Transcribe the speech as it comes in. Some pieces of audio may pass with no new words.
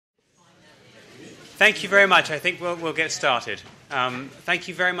Thank you very much. I think we'll get started. Thank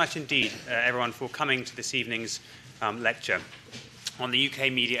you very much indeed, everyone, for coming to this evening's lecture on the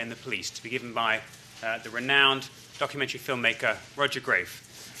UK media and the police, to be given by the renowned documentary filmmaker Roger Graef.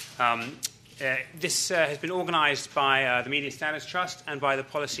 This has been organised by the Media Standards Trust and by the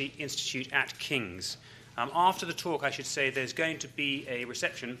Policy Institute at King's. After the talk, I should say, there's going to be a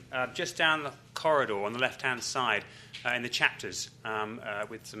reception just down the corridor on the left-hand side in the chapters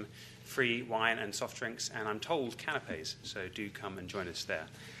with some free wine and soft drinks, and I'm told canapes, so do come and join us there.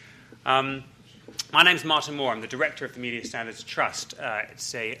 My name's Martin Moore. I'm the director of the Media Standards Trust.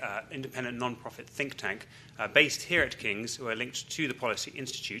 It's an independent non-profit think tank based here at King's. We're linked to the Policy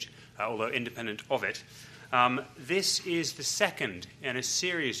Institute, although independent of it. This is the second in a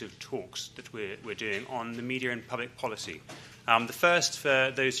series of talks that we're doing on the media and public policy. The first,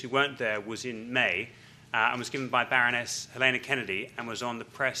 for those who weren't there, was in May and was given by Baroness Helena Kennedy and was on the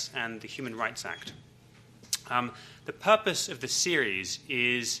press and the Human Rights Act. The purpose of the series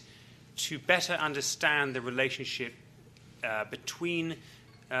is to better understand the relationship between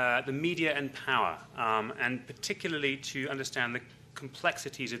the media and power, and particularly to understand the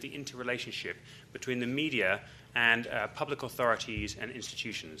complexities of the interrelationship between the media and public authorities and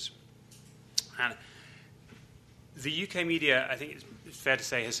institutions. And the UK media, I think it's fair to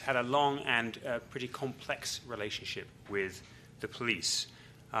say, has had a long and pretty complex relationship with the police.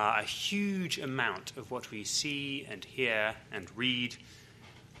 A huge amount of what we see and hear and read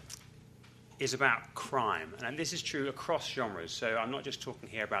is about crime. And this is true across genres. So I'm not just talking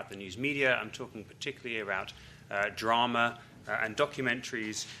here about the news media, I'm talking particularly about drama and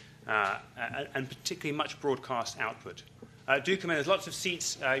documentaries, and particularly much broadcast output. Do come in, there's lots of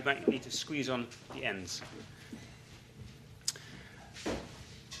seats, you might need to squeeze on the ends.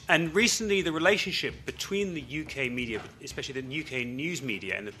 And recently, the relationship between the UK media, especially the UK news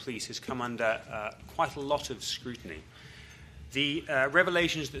media, and the police has come under quite a lot of scrutiny. The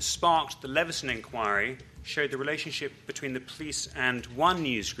revelations that sparked the Leveson inquiry showed the relationship between the police and one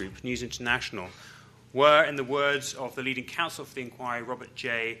news group, News International, were, in the words of the leading counsel for the inquiry, Robert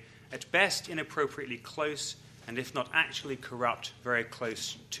Jay, at best inappropriately close, and if not actually corrupt, very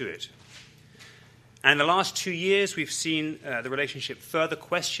close to it. And in the last 2 years, we've seen the relationship further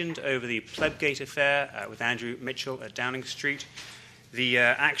questioned over the Plebgate affair with Andrew Mitchell at Downing Street, the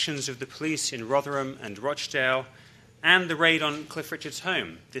actions of the police in Rotherham and Rochdale, and the raid on Cliff Richard's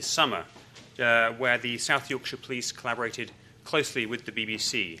home this summer, where the South Yorkshire police collaborated closely with the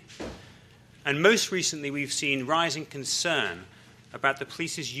BBC. And most recently, we've seen rising concern about the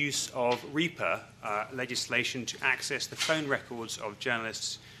police's use of REPA legislation to access the phone records of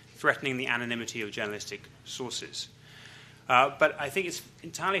journalists, threatening the anonymity of journalistic sources. But I think it's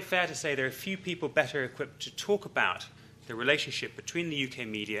entirely fair to say there are few people better equipped to talk about the relationship between the UK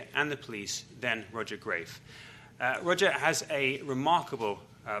media and the police than Roger Graef. Roger has a remarkable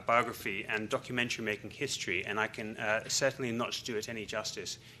biography and documentary-making history, and I can certainly not do it any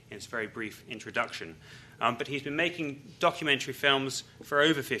justice in its very brief introduction. But he's been making documentary films for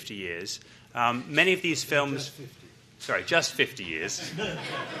over 50 years. Many of these films... Just 50 years.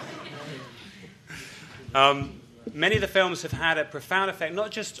 Many of the films have had a profound effect,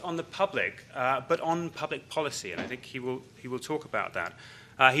 not just on the public, but on public policy, and I think he will talk about that.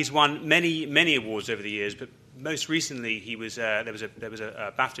 He's won many awards over the years, but most recently there was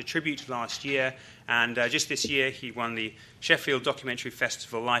a BAFTA tribute last year, and just this year he won the Sheffield Documentary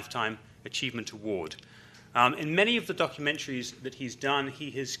Festival Lifetime Achievement Award. In many of the documentaries that he's done,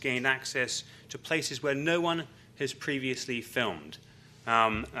 he has gained access to places where no one has previously filmed,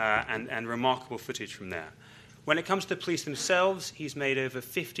 and remarkable footage from there. When it comes to the police themselves, he's made over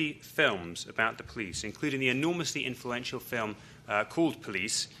 50 films about the police, including the enormously influential film called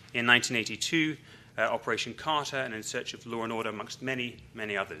Police in 1982, Operation Carter, and In Search of Law and Order, amongst many,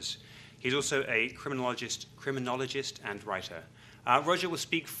 many others. He's also a criminologist and writer. Roger will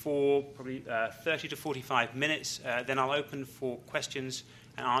speak for probably 30 to 45 minutes. Then I'll open for questions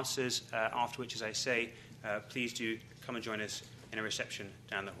and answers, after which, as I say, please do come and join us in a reception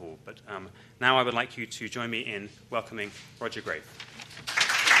down the hall. But now I would like you to join me in welcoming Roger Graef.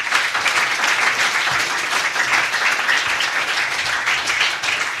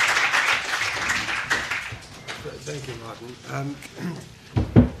 Thank you,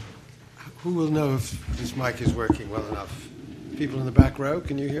 Martin. Who will know if this mic is working well enough? People in the back row,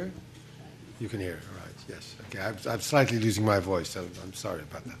 can you hear? You can hear, all right, yes. Okay, I'm slightly losing my voice, so I'm sorry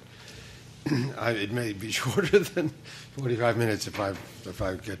about that. It may be shorter than 45 minutes if I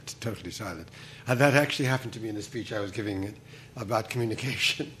get totally silent. That actually happened to me in a speech I was giving about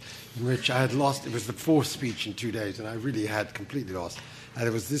communication, in which I had lost. It was the fourth speech in 2 days, and I really had completely lost And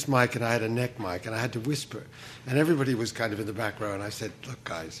there was this mic, and I had a neck mic, and I had to whisper. And everybody was kind of in the back row, and I said, look,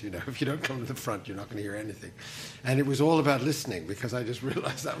 guys, if you don't come to the front, you're not going to hear anything. And it was all about listening, because I just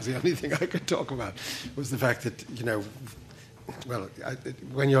realized that was the only thing I could talk about, was the fact that,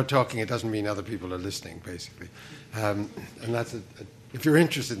 when you're talking, it doesn't mean other people are listening, basically. And that's if you're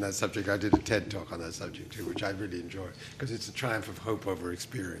interested in that subject, I did a TED talk on that subject too, which I really enjoy, because it's a triumph of hope over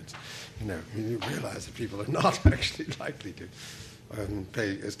experience. You realize that people are not actually likely to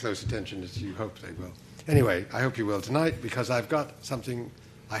pay as close attention as you hope they will. Anyway, I hope you will tonight, because I've got something,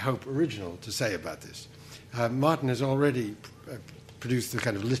 I hope, original to say about this. Martin has already produced the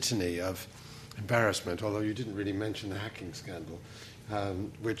kind of litany of embarrassment, although you didn't really mention the hacking scandal,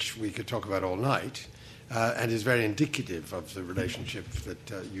 which we could talk about all night, and is very indicative of the relationship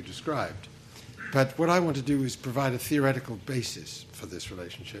that you described. But what I want to do is provide a theoretical basis for this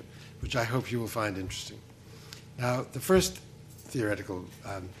relationship, which I hope you will find interesting. Now, the first theoretical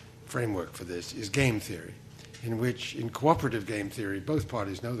framework for this is game theory, in which, in cooperative game theory, both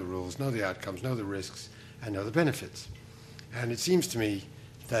parties know the rules, know the outcomes, know the risks, and know the benefits. And it seems to me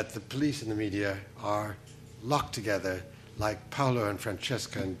that the police and the media are locked together like Paolo and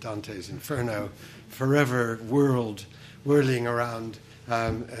Francesca in Dante's Inferno, forever whirling around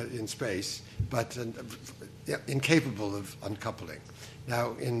in space, but incapable of uncoupling.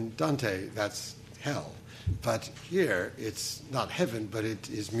 Now, in Dante, that's hell. But here, it's not heaven, but it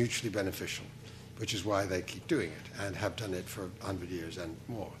is mutually beneficial, which is why they keep doing it and have done it for 100 years and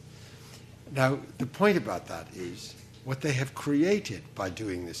more. Now, the point about that is what they have created by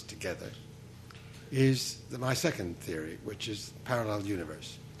doing this together is my second theory, which is parallel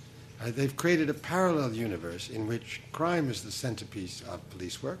universe. They've created a parallel universe in which crime is the centerpiece of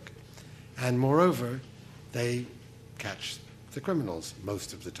police work, and moreover, they catch the criminals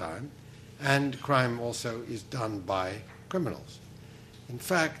most of the time, and crime also is done by criminals. In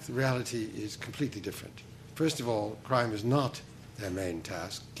fact, the reality is completely different. First of all, crime is not their main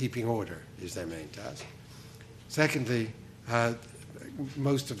task. Keeping order is their main task. Secondly,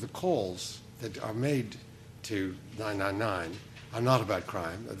 most of the calls that are made to 999 are not about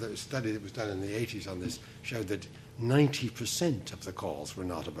crime. The study that was done in the 80s on this showed that 90% of the calls were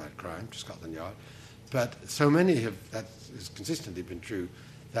not about crime to Scotland Yard. But so many that has consistently been true,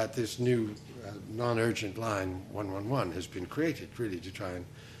 that this new non-urgent line 111 has been created really to try and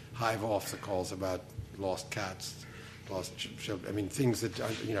hive off the calls about lost cats, lost children, things that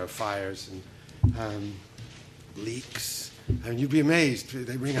are, fires and leaks. You'd be amazed.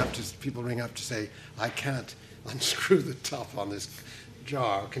 People ring up to say, I can't unscrew the top on this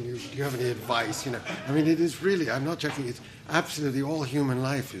jar. Do you have any advice? It is really, I'm not joking, it's absolutely all human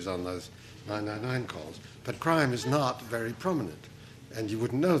life is on those 999 calls. But crime is not very prominent. And you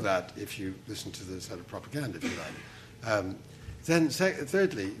wouldn't know that if you listen to the sort of propaganda, if you like.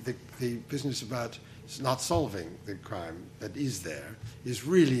 Thirdly, the business about not solving the crime that is there is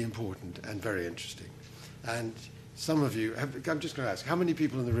really important and very interesting. And some of you, I'm just going to ask, how many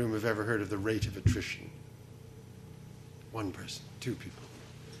people in the room have ever heard of the rate of attrition? One person, two people.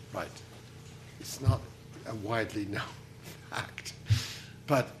 Right. It's not a widely known fact.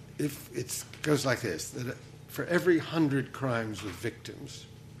 But if it goes like this, that for every 100 crimes with victims,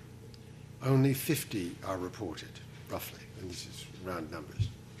 only 50 are reported, roughly, and this is round numbers,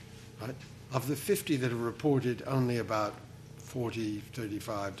 right? Of the 50 that are reported, only about 40,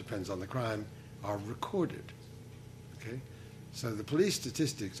 35, depends on the crime, are recorded, okay? So the police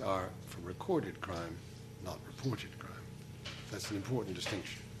statistics are for recorded crime, not reported crime. That's an important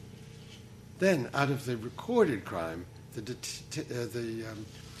distinction. Then, out of the recorded crime, the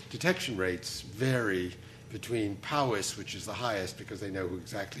detection rates vary between Powys, which is the highest because they know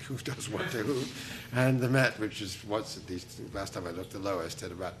exactly who does what to who, and the Met, which is what's at least, last time I looked, the lowest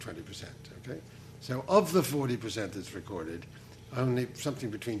at about 20%. Okay? So of the 40% that's recorded, only something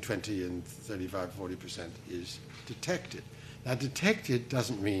between 20 and 35, 40% is detected. Now, detected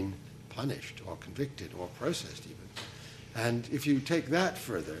doesn't mean punished or convicted or processed even. And if you take that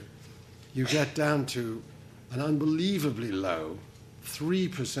further, you get down to an unbelievably low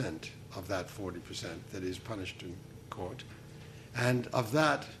 3% of that 40% that is punished in court. And of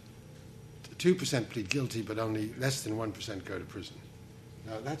that, 2% plead guilty, but only less than 1% go to prison.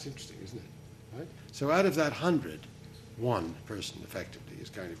 Now, that's interesting, isn't it? Right? So out of that 100, one person effectively is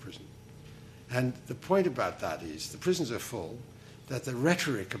going to prison. And the point about that is the prisons are full, that the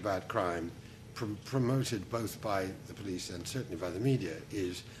rhetoric about crime promoted both by the police and certainly by the media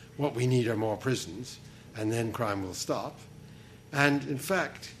is what we need are more prisons, and then crime will stop. And in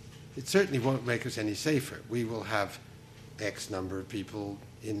fact, it certainly won't make us any safer. We will have X number of people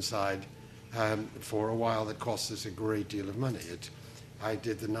inside for a while that costs us a great deal of money. I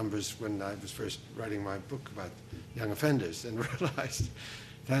did the numbers when I was first writing my book about young offenders and realized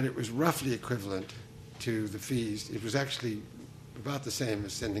that it was roughly equivalent to the fees. It was actually about the same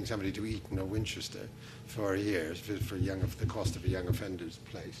as sending somebody to Eton or Winchester for a year, for the cost of a young offender's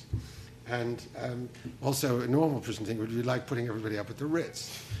place. And also a normal prison thing would be like putting everybody up at the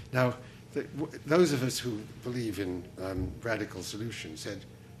Ritz. Now, those of us who believe in radical solutions said,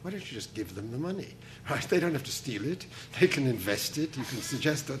 why don't you just give them the money? Right? They don't have to steal it. They can invest it. You can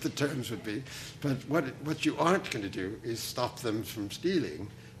suggest what the terms would be. But what you aren't going to do is stop them from stealing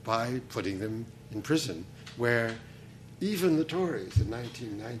by putting them in prison, where even the Tories in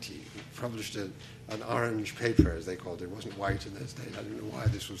 1990 published an orange paper, as they called it. It wasn't white in those days. I don't know why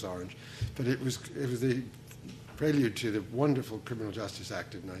this was orange. But it was the prelude to the wonderful Criminal Justice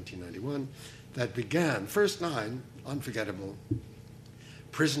Act of 1991 that began, first line, unforgettable,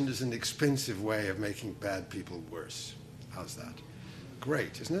 prison is an expensive way of making bad people worse. How's that?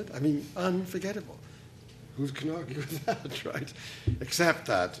 Great, isn't it? I mean, unforgettable. Who can argue with that, right? Except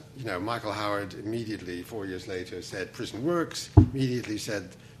that, Michael Howard immediately, 4 years later, said prison works, immediately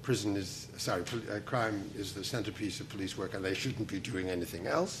said crime is the centerpiece of police work and they shouldn't be doing anything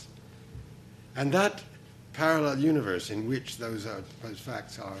else. And that parallel universe in which those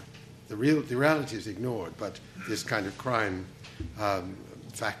facts are, the reality is ignored, but this kind of crime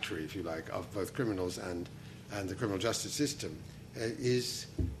factory, if you like, of both criminals and the criminal justice system is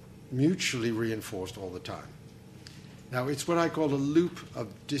mutually reinforced all the time. Now, it's what I call a loop of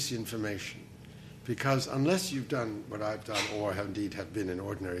disinformation, because unless you've done what I've done or indeed have been an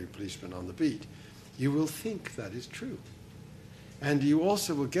ordinary policeman on the beat, you will think that is true. And you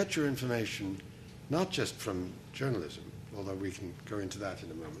also will get your information not just from journalism, although we can go into that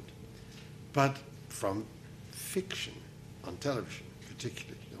in a moment, but from fiction on television,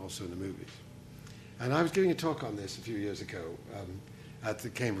 particularly, also in the movies. And I was giving a talk on this a few years ago at the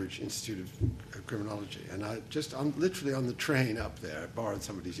Cambridge Institute of Criminology, and I just literally on the train up there, borrowed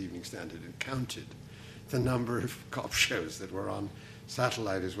somebody's Evening Standard and counted the number of cop shows that were on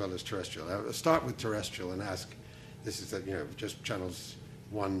satellite as well as terrestrial. I'll start with terrestrial and ask, this is just channels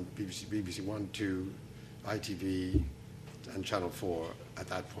 1, BBC 1, 2, ITV, and Channel 4 at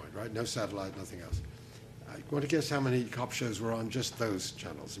that point, right? No satellite, nothing else. I want to guess how many cop shows were on just those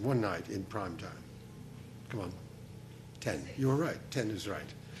channels one night in prime time. Come on. 10. You were right. 10 is right.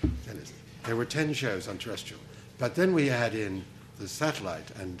 10 is. There were 10 shows on terrestrial. But then we add in the satellite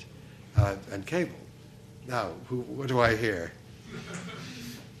and cable. Now, what do I hear?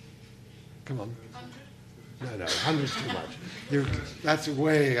 Come on. No, 100's too much. That's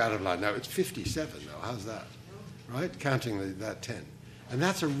way out of line. No, it's 57, though. How's that? Right? Counting that 10. And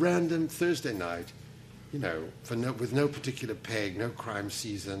that's a random Thursday night, with no particular peg, no crime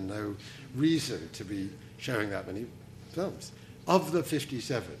season, no reason to be showing that many films. Of the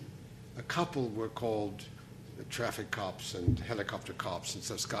 57, a couple were called traffic cops and helicopter cops, and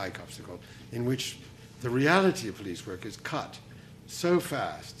so sky cops are called, in which the reality of police work is cut so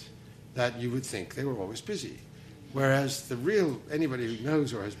fast that you would think they were always busy. Whereas anybody who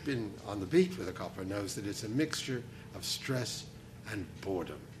knows or has been on the beat with a copper knows that it's a mixture of stress and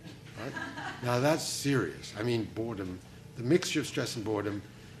boredom. Right? Now that's serious. I mean, boredom, the mixture of stress and boredom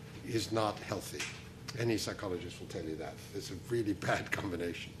is not healthy. Any psychologist will tell you that. It's a really bad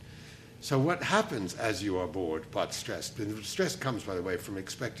combination. So what happens as you are bored but stressed? And stress comes, by the way, from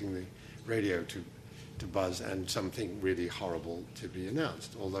expecting the radio to buzz and something really horrible to be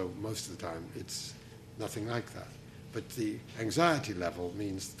announced, although most of the time it's nothing like that. But the anxiety level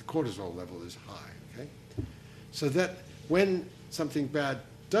means the cortisol level is high. Okay? So that when something bad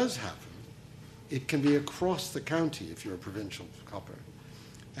does happen, it can be across the county if you're a provincial copper.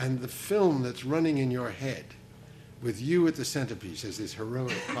 And the film that's running in your head with you at the centerpiece as this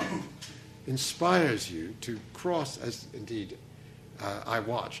heroic cop inspires you to cross, as indeed I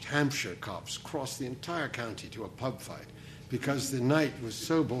watched Hampshire cops cross the entire county to a pub fight because the night was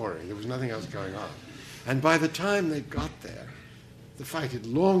so boring, there was nothing else going on. And by the time they got there, the fight had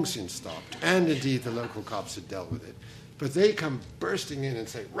long since stopped, and indeed the local cops had dealt with it. But they come bursting in and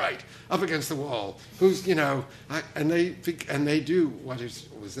say, right, up against the wall, who's, and they do what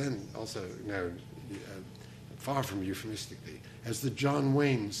was then also known, far from euphemistically, as the John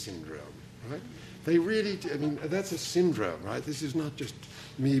Wayne syndrome, right? They really, that's a syndrome, right? This is not just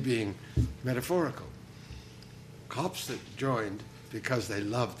me being metaphorical. Cops that joined because they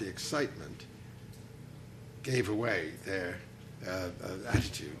loved the excitement gave away their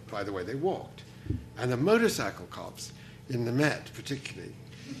attitude by the way they walked. And the motorcycle cops in the Met particularly,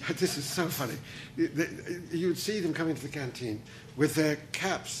 this is so funny, you would see them coming to the canteen with their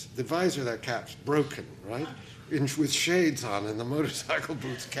caps, the visor of their caps broken, right? with shades on, and the motorcycle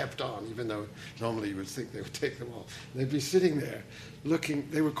boots kept on, even though normally you would think they would take them off. They'd be sitting there looking.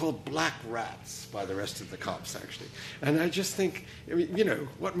 They were called black rats by the rest of the cops, actually. And I just think, I mean, you know,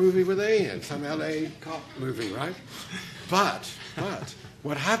 what movie were they in? Some LA cop movie, right? But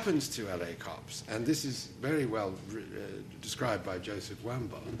what happens to LA cops, and this is very well described by Joseph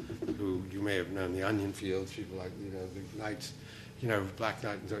Wambaugh, who you may have known, The Onion Fields, people like, you know, The Knights, you know, Black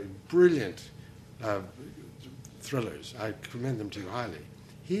Knight, brilliant thrillers. I commend them to you highly.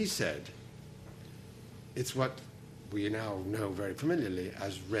 He said it's what we now know very familiarly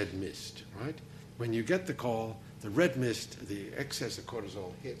as red mist, right? When you get the call, the red mist, the excess of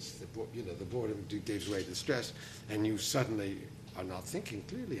cortisol hits, the boredom gives way to stress, and you suddenly are not thinking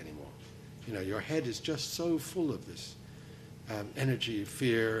clearly anymore. You know, your head is just so full of this energy,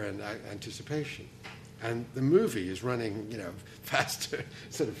 fear, and anticipation. And the movie is running, you know, faster,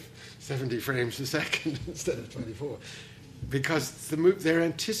 sort of 70 frames a second instead of 24, because they're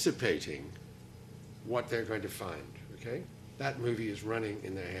anticipating what they're going to find, okay? That movie is running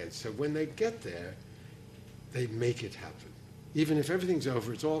in their heads. So when they get there, they make it happen. Even if everything's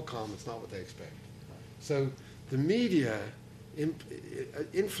over, it's all calm, it's not what they expect. So the media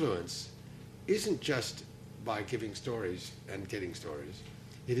influence isn't just by giving stories and getting stories.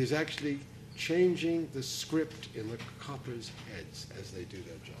 It is actually changing the script in the coppers' heads as they do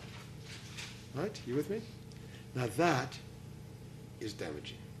their job. Right? You with me? Now that is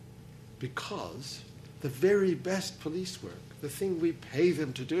damaging, because the very best police work, the thing we pay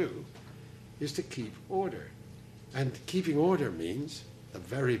them to do, is to keep order. And keeping order means the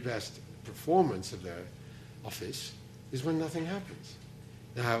very best performance of their office is when nothing happens.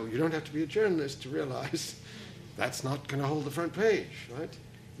 Now, you don't have to be a journalist to realize that's not going to hold the front page, right?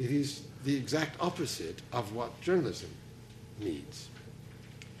 It is the exact opposite of what journalism needs.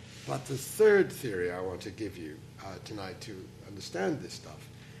 But the third theory I want to give you tonight to understand this stuff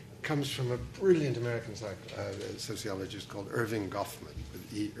comes from a brilliant American sociologist called Irving Goffman,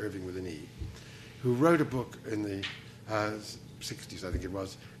 Irving with an E, who wrote a book in the 60s, I think it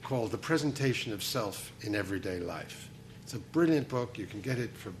was, called The Presentation of Self in Everyday Life. It's a brilliant book. You can get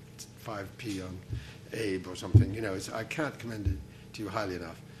it for 5p on Abe or something. You know, I can't commend it to you highly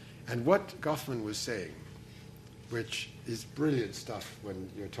enough. And what Goffman was saying, which is brilliant stuff when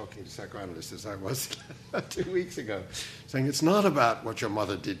you're talking to psychoanalysts, as I was 2 weeks ago, saying it's not about what your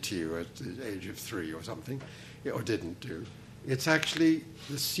mother did to you at the age of 3 or something, or didn't do. It's actually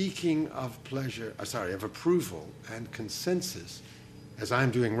the seeking of pleasure, of approval and consensus, as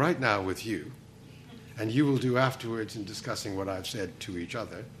I'm doing right now with you, and you will do afterwards in discussing what I've said to each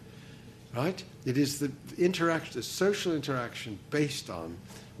other, right? It is the interaction, the social interaction based on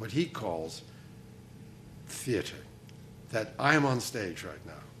what he calls theater, that I am on stage right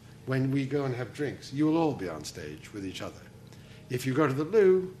now. When we go and have drinks, you will all be on stage with each other. If you go to the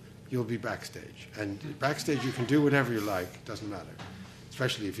loo, you'll be backstage. And backstage you can do whatever you like, doesn't matter,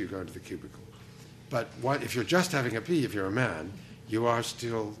 especially if you go into the cubicle. But if you're just having a pee, if you're a man, you are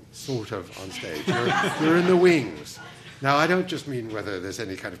still sort of on stage. You're in the wings. Now, I don't just mean whether there's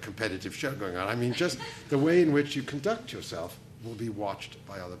any kind of competitive show going on. I mean just the way in which you conduct yourself will be watched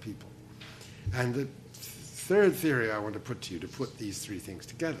by other people. And the third theory I want to put to you, to put these three things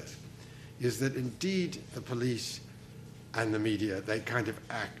together, is that indeed the police and the media, they kind of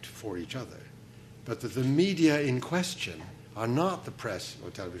act for each other, but that the media in question are not the press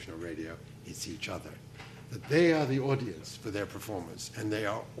or television or radio, it's each other. That they are the audience for their performance, and they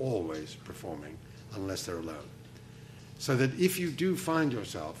are always performing unless they're alone. So that if you do find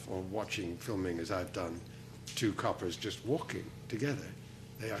yourself, or watching, filming as I've done, two coppers just walking together,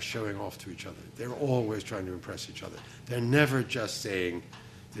 they are showing off to each other. They're always trying to impress each other. They're never just saying,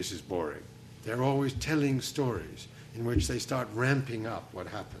 this is boring. They're always telling stories in which they start ramping up what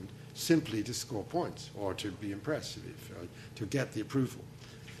happened simply to score points or to be impressed, to get the approval.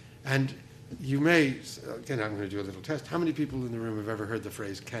 And you may, again, I'm going to do a little test. How many people in the room have ever heard the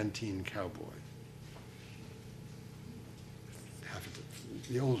phrase canteen cowboy?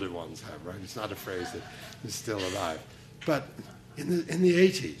 The older ones have, right? It's not a phrase that is still alive. But in the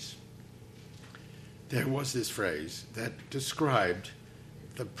 80s, there was this phrase that described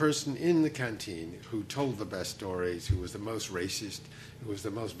the person in the canteen who told the best stories, who was the most racist, who was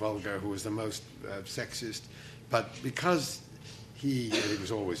the most vulgar, who was the most sexist. But because it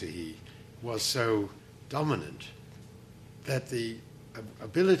was always a he, was so dominant that the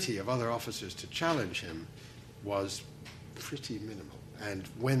ability of other officers to challenge him was pretty minimal. And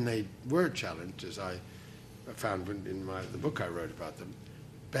when they were challenged, as I found in the book I wrote about them,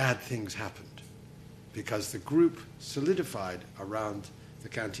 bad things happened because the group solidified around the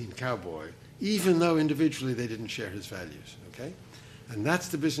canteen cowboy even though individually they didn't share his values, okay? And that's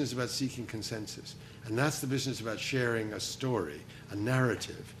the business about seeking consensus. And that's the business about sharing a story, a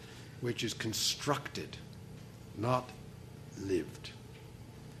narrative, which is constructed, not lived,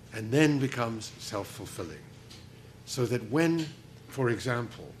 and then becomes self-fulfilling. So that when, for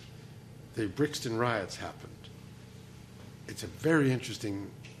example, the Brixton riots happened, it's a very interesting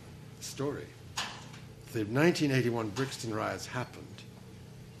story. The 1981 Brixton riots happened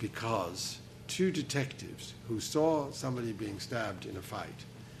because two detectives who saw somebody being stabbed in a fight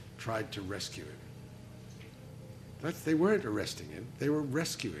tried to rescue him. They weren't arresting him. They were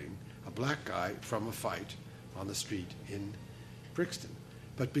rescuing a black guy from a fight on the street in Brixton.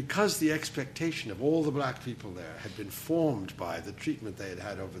 But because the expectation of all the black people there had been formed by the treatment they had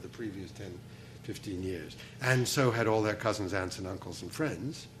had over the previous 10, 15 years, and so had all their cousins, aunts, and uncles and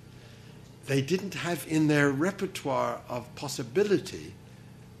friends, they didn't have in their repertoire of possibility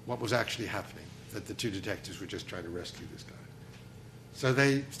what was actually happening, that the two detectives were just trying to rescue this guy. So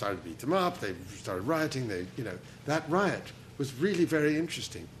they started to beat them up, they started rioting, that riot was really very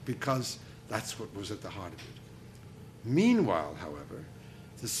interesting because that's what was at the heart of it. Meanwhile, however,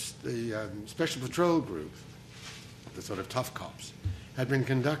 the Special Patrol Group, the sort of tough cops, had been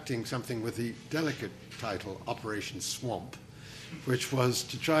conducting something with the delicate title Operation Swamp, which was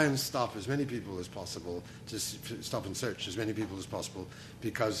to try and stop as many people as possible, to stop and search as many people as possible,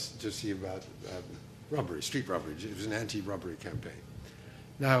 because to see about robbery, street robbery. It was an anti-robbery campaign.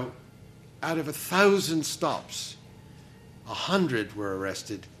 Now, out of 1,000 stops, 100 were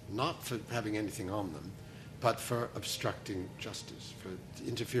arrested, not for having anything on them, but for obstructing justice, for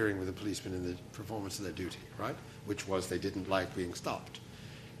interfering with the policemen in the performance of their duty, right? Which was they didn't like being stopped.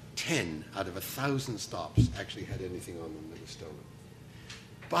 10 out of 1,000 stops actually had anything on them that was stolen.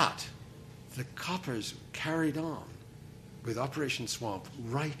 But the coppers carried on with Operation Swamp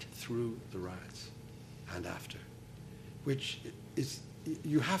right through the riots and after, which is,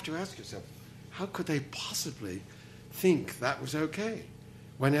 you have to ask yourself, how could they possibly think that was okay,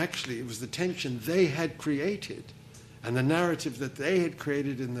 when actually it was the tension they had created and the narrative that they had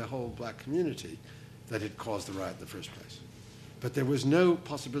created in the whole black community that had caused the riot in the first place. But there was no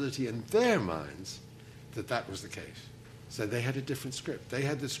possibility in their minds that that was the case. So they had a different script. They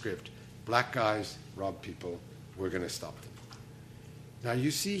had the script, black guys rob people, we're going to stop them. Now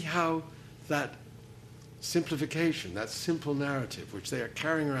you see how that simplification, that simple narrative, which they are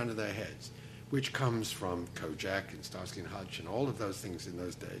carrying around in their heads, which comes from Kojak and Starsky and Hutch and all of those things in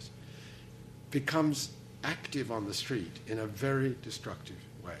those days, becomes active on the street in a very destructive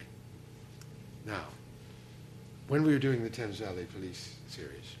way. Now, when we were doing the Thames Valley Police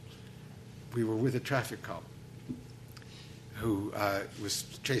series, we were with a traffic cop who was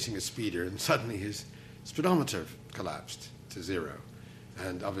chasing a speeder, and suddenly his speedometer collapsed to zero.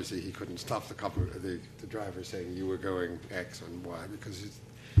 And obviously he couldn't stop the driver saying you were going X and Y because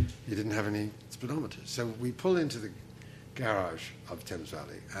he didn't have any speedometers. So we pull into the garage of Thames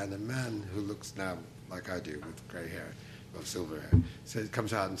Valley, and a man who looks now like I do with grey hair, well, silver hair,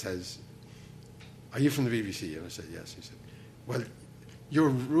 comes out and says, "Are you from the BBC?" And I said, "Yes." He said, "Well, you're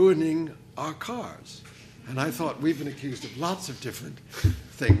ruining our cars." And I thought, we've been accused of lots of different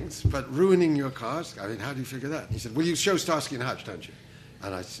things, but ruining your cars, I mean, how do you figure that? He said, "Well, you show Starsky and Hutch, don't you?"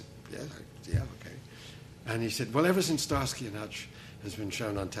 And I said, yeah, okay. And he said, "Well, ever since Starsky and Hutch has been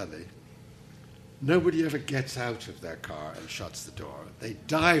shown on telly, nobody ever gets out of their car and shuts the door. They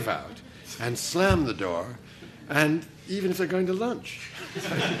dive out and slam the door, and even if they're going to lunch."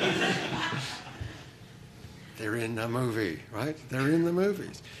 They're in a movie, right? They're in the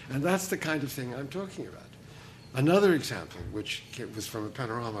movies. And that's the kind of thing I'm talking about. Another example, which was from a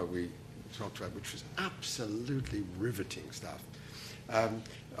panorama we talked about, which was absolutely riveting stuff,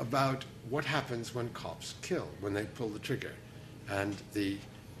 about what happens when cops kill, when they pull the trigger, and the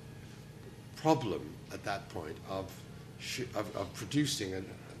problem at that point of producing an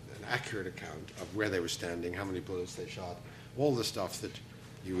accurate account of where they were standing, how many bullets they shot, all the stuff that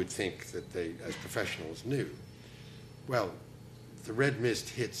you would think that they, as professionals, knew. Well, the red mist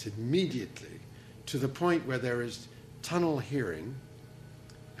hits immediately to the point where there is tunnel hearing,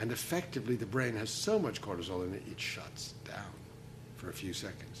 and effectively the brain has so much cortisol in it, it shuts down for a few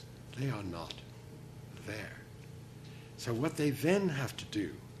seconds. They are not there. So what they then have to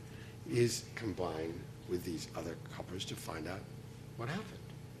do is combine with these other coppers to find out what happened,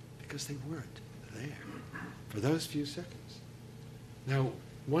 because they weren't there for those few seconds. Now,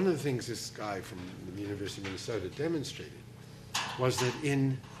 one of the things this guy from the University of Minnesota demonstrated was that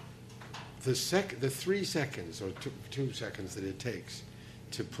in the 3 seconds or 2 seconds that it takes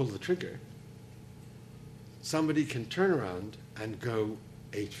to pull the trigger, somebody can turn around and go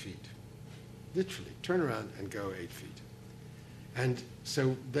 8 feet. literally turn around and go 8 feet. And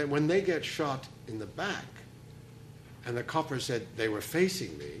so that when they get shot in the back, and the copper said they were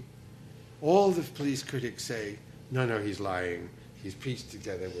facing me, all the police critics say, no, he's lying. He's pieced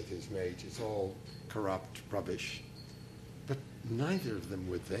together with his mate. It's all corrupt rubbish. But neither of them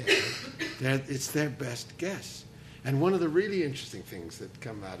were there. It's their best guess. And one of the really interesting things that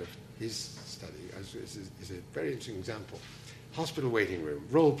come out of his study is a very interesting example. Hospital waiting room,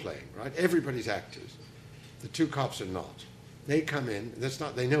 role-playing, right? Everybody's actors. The two cops are not. They come in.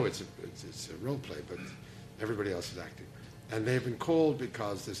 They know it's a role-play, but everybody else is acting. And they've been called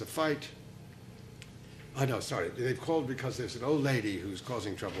because there's a fight. Oh, no, sorry. They've called because there's an old lady who's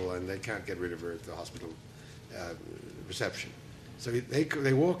causing trouble and they can't get rid of her at the hospital reception. So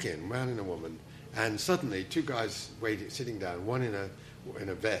they walk in, man and a woman, and suddenly two guys sitting down, one in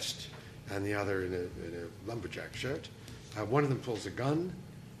a vest and the other in a lumberjack shirt. One of them pulls a gun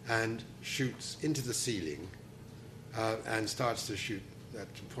and shoots into the ceiling and starts to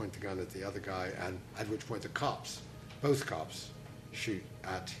point the gun at the other guy, and at which point both cops, shoot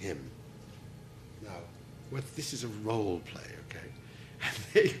at him. Now, this is a role play, okay?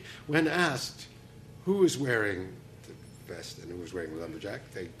 And when asked who was wearing the vest and who was wearing the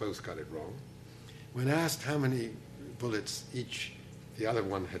lumberjack, they both got it wrong. When asked how many bullets each the other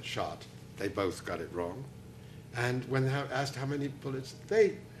one had shot, they both got it wrong. And when asked how many bullets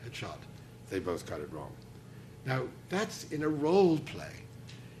they had shot, they both got it wrong. Now, that's in a role play.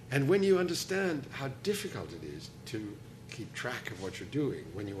 And when you understand how difficult it is to keep track of what you're doing,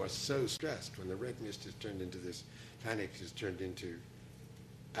 when you are so stressed, when the red mist is turned into this, panic is turned into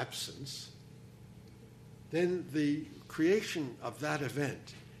absence, then the creation of that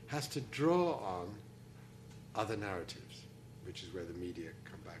event has to draw on other narratives, which is where the media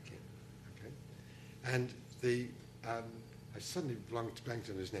come back in. Okay? And I suddenly blanked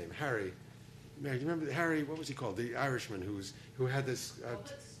on his name, Harry. Mary, do you remember Harry? What was he called? The Irishman who had this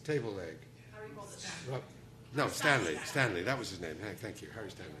table leg. Harry Roberts. No, Stanley. Stanley, that was his name. Thank you,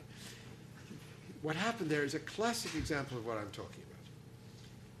 Harry Stanley. What happened there is a classic example of what I'm talking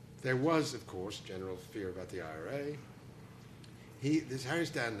about. There was, of course, general fear about the IRA. This Harry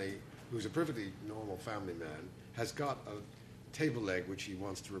Stanley, who's a perfectly normal family man, has got a table leg which he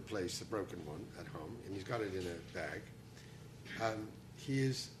wants to replace the broken one at home, and he's got it in a bag. He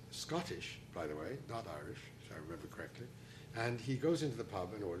is Scottish, by the way, not Irish, if I remember correctly. And he goes into the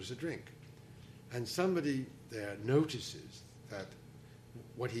pub and orders a drink. And somebody there notices that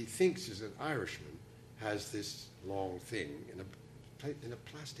what he thinks is an Irishman has this long thing in a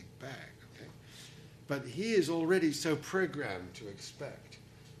plastic bag, okay? But he is already so programmed to expect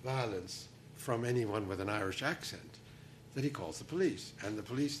violence from anyone with an Irish accent that he calls the police.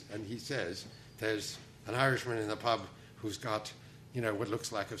 And he says, there's an Irishman in the pub who's got, what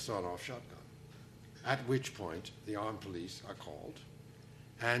looks like a sawn-off shotgun. At which point, the armed police are called,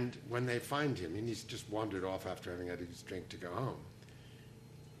 and when they find him, and he's just wandered off after having had his drink to go home,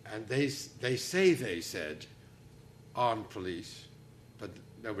 and they said armed police, but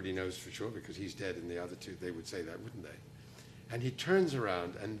nobody knows for sure because he's dead and the other two, they would say that, wouldn't they? And he turns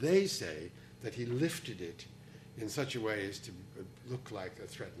around and they say that he lifted it in such a way as to look like a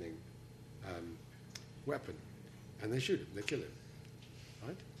threatening weapon. And they shoot him, they kill him,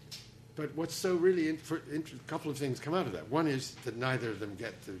 right? But what's so really, a couple of things come out of that. One is that neither of them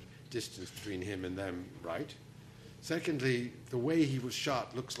get the distance between him and them right. Secondly, the way he was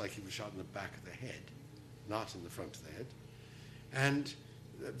shot looks like he was shot in the back of the head, not in the front of the head. And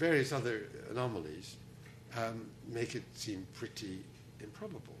various other anomalies make it seem pretty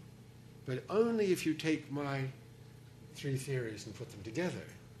improbable. But only if you take my three theories and put them together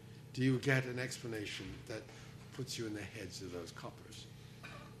do you get an explanation that puts you in the heads of those coppers.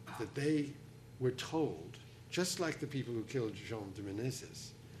 That they were told, just like the people who killed Jean de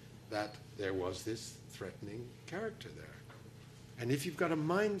Menezes, that there was this threatening character there. And if you've got a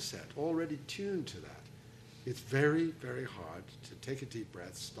mindset already tuned to that, it's very, very hard to take a deep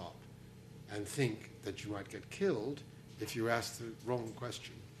breath, stop, and think that you might get killed if you ask the wrong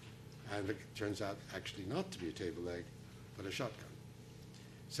question. And it turns out actually not to be a table leg, but a shotgun.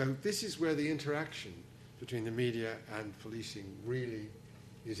 So this is where the interaction between the media and policing really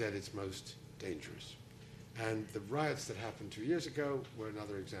is at its most dangerous. And the riots that happened 2 years ago were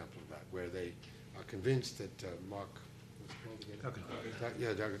another example of that, where they are convinced that Mark, what's it called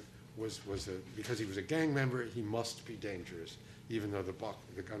again? Duggan was because he was a gang member, he must be dangerous, even though the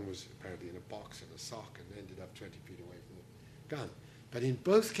gun was apparently in a box in a sock and ended up 20 feet away from the gun. But in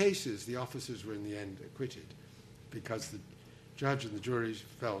both cases, the officers were in the end acquitted because the judge and the juries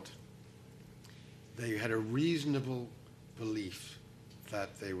felt they had a reasonable belief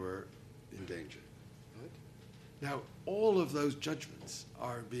that they were in danger. Right? Now, all of those judgments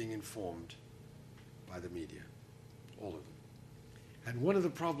are being informed by the media, all of them. And one of the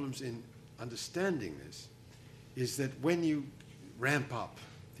problems in understanding this is that when you ramp up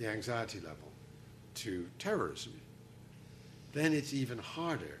the anxiety level to terrorism, then it's even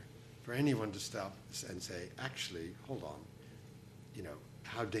harder for anyone to stop and say, actually, hold on,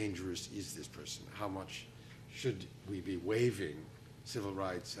 how dangerous is this person? How much should we be waiving civil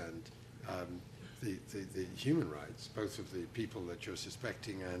rights and the human rights, both of the people that you're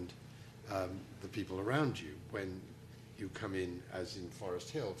suspecting and the people around you, when you come in, as in Forest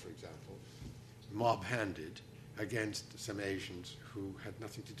Hill, for example, mob-handed against some Asians who had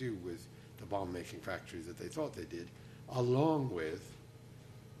nothing to do with the bomb-making factory that they thought they did, along with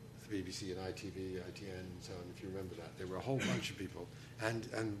the BBC and ITV, ITN, and so on, if you remember that. There were a whole bunch of people, and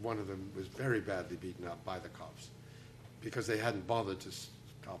one of them was very badly beaten up by the cops because they hadn't bothered to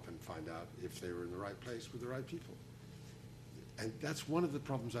stop and find out if they were in the right place with the right people. And that's one of the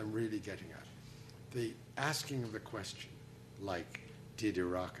problems I'm really getting at. The asking of the question, like, did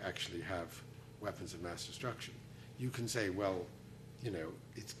Iraq actually have weapons of mass destruction? You can say, well,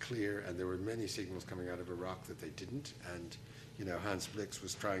 it's clear, and there were many signals coming out of Iraq that they didn't, and Hans Blix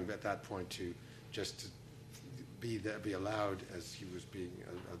was trying at that point to just be allowed, as he was being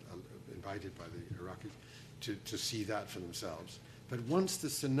invited by the Iraqis, to see that for themselves. But once the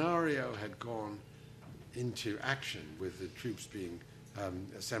scenario had gone into action with the troops being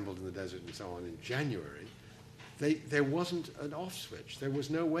assembled in the desert and so on in January, there wasn't an off switch. There was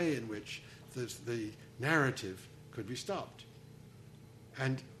no way in which the narrative could be stopped.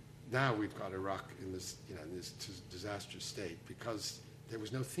 And now we've got Iraq in this disastrous state because there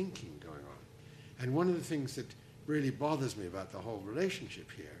was no thinking going on. And one of the things that really bothers me about the whole relationship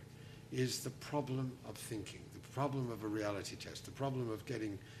here is the problem of thinking, the problem of a reality test, the problem of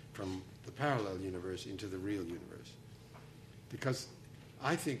getting from the parallel universe into the real universe. Because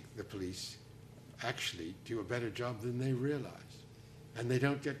I think the police actually do a better job than they realize. And they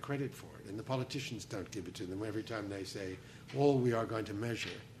don't get credit for it. And the politicians don't give it to them every time they say, we are going to measure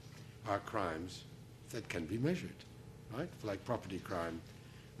are crimes that can be measured, right? Like property crime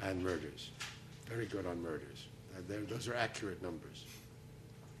and murders. Very good on murders. Those are accurate numbers.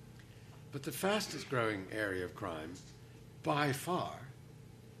 But the fastest growing area of crime, by far,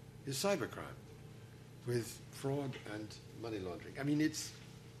 is cybercrime, with fraud and money laundering. I mean, it's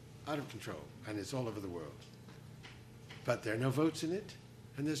out of control, and it's all over the world. But there are no votes in it,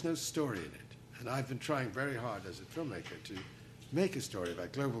 and there's no story in it. And I've been trying very hard as a filmmaker to make a story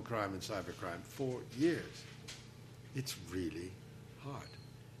about global crime and cybercrime for years. It's really hard,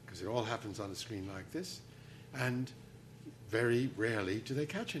 because it all happens on a screen like this, and very rarely do they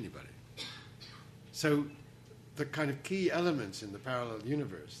catch anybody. So the kind of key elements in the parallel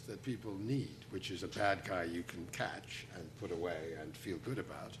universe that people need, which is a bad guy you can catch and put away and feel good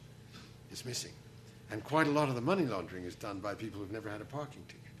about, is missing. And quite a lot of the money laundering is done by people who've never had a parking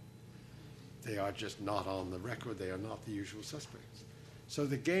ticket. They are just not on the record. They are not the usual suspects. So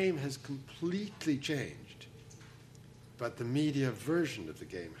the game has completely changed, but the media version of the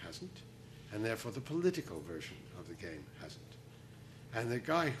game hasn't, and therefore the political version of the game hasn't. And the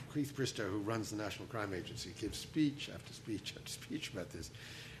guy, Keith Bristow, who runs the National Crime Agency, gives speech after speech after speech about this.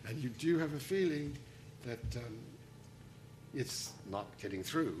 And you do have a feeling that it's not getting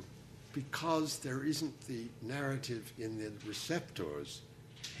through because there isn't the narrative in the receptor's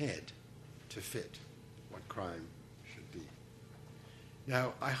head to fit what crime should be.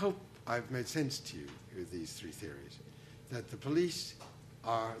 Now, I hope I've made sense to you with these three theories, that the police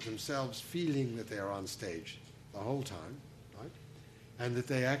are themselves feeling that they are on stage the whole time, right? And that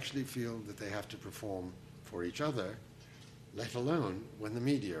they actually feel that they have to perform for each other, let alone when the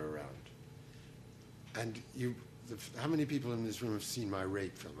media are around. And how many people in this room have seen my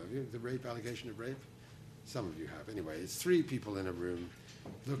rape film? Have you? The rape, allegation of rape? Some of you have. Anyway, it's three people in a room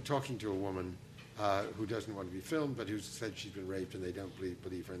talking to a woman who doesn't want to be filmed, but who said she's been raped, and they don't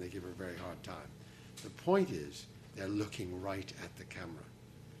believe her, and they give her a very hard time. The point is, they're looking right at the camera.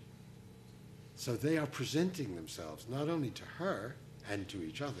 So they are presenting themselves not only to her and to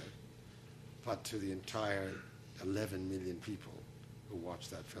each other, but to the entire 11 million people who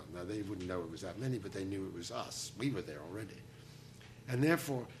watched that film. Now, they wouldn't know it was that many, but they knew it was us. We were there already. And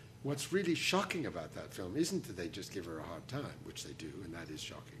therefore, what's really shocking about that film isn't that they just give her a hard time, which they do, and that is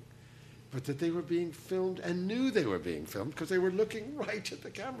shocking, but that they were being filmed and knew they were being filmed because they were looking right at the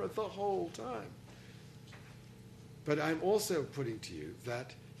camera the whole time. But I'm also putting to you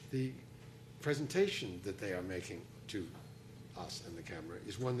that the presentation that they are making to us and the camera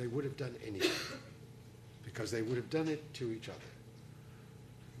is one they would have done anyway, because they would have done it to each other.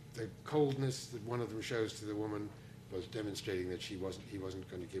 the coldness that one of them shows to the woman was demonstrating that he wasn't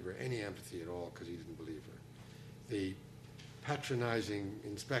going to give her any empathy at all because he didn't believe her. The patronizing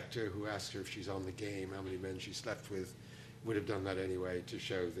inspector who asked her if she's on the game, how many men she slept with, would have done that anyway to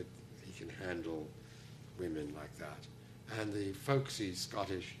show that he can handle women like that. And the folksy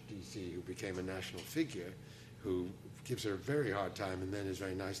Scottish DC who became a national figure, who gives her a very hard time and then is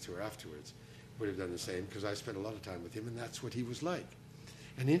very nice to her afterwards, would have done the same, because I spent a lot of time with him, and that's what he was like.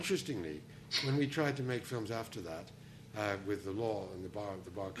 And interestingly, when we tried to make films after that, with the law and the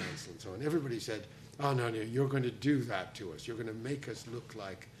bar council and so on, everybody said, oh, no, you're going to do that to us. You're going to make us look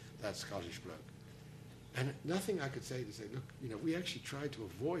like that Scottish bloke. And nothing I could say to say, look, we actually tried to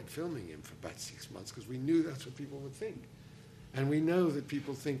avoid filming him for about 6 months because we knew that's what people would think. And we know that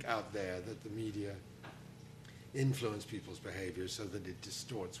people think out there that the media influence people's behavior so that it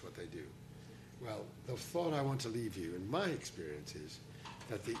distorts what they do. Well, the thought I want to leave you, in my experience, is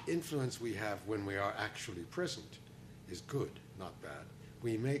that the influence we have when we are actually present is good, not bad.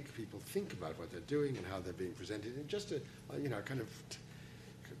 We make people think about what they're doing and how they're being presented in just a kind of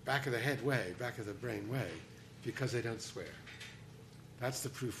back of the head way, back of the brain way, because they don't swear. That's the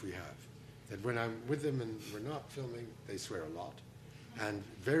proof we have. That when I'm with them and we're not filming, they swear a lot. And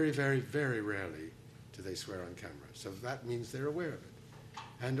very, very, very rarely do they swear on camera. So that means they're aware of it.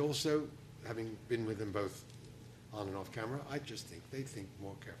 And also, having been with them both on and off camera, I just think they think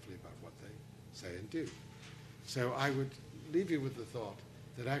more carefully about what they say and do. So I would leave you with the thought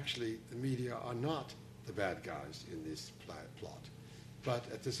that actually the media are not the bad guys in this plot. But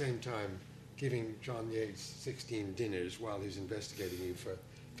at the same time, giving John Yates 16 dinners while he's investigating you for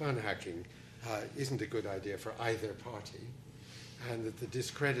phone hacking isn't a good idea for either party, and that the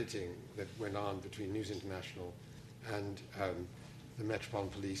discrediting that went on between News International and the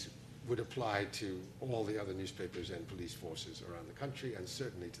Metropolitan Police would apply to all the other newspapers and police forces around the country, and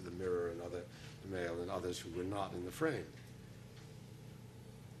certainly to the Mirror and the Mail and others who were not in the frame.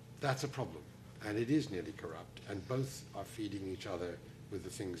 That's a problem, and it is nearly corrupt, and both are feeding each other with the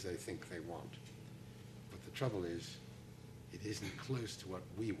things they think they want. But the trouble is, it isn't close to what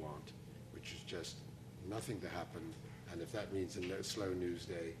we want, which is just nothing to happen, and if that means a slow news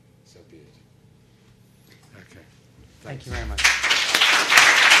day, so be it. Okay. Thank you very much.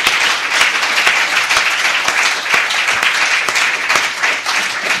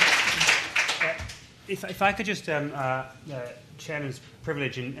 If I could just, Chairman's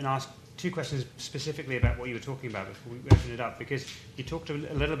privilege, and ask two questions specifically about what you were talking about before we open it up, because you talked a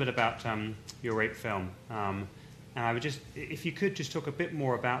little bit about your rape film, and I would just, if you could just talk a bit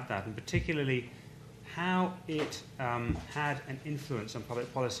more about that, and particularly how it had an influence on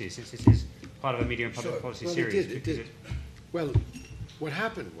public policy, since this is part of a media and public policy series. It did. Well, what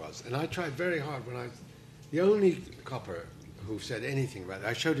happened was, and I tried very hard the only copper who said anything about it,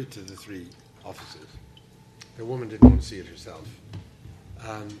 I showed it to the three officers. The woman didn't want to see it herself.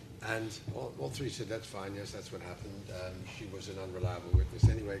 And all three said, that's fine, yes, that's what happened. She was an unreliable witness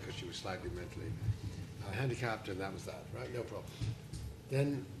anyway because she was slightly mentally handicapped, and that was that, right? No problem.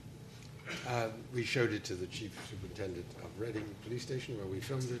 Then we showed it to the chief superintendent of Reading Police Station, where we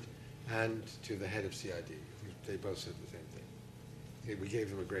filmed it, and to the head of CID. They both said the same thing. We gave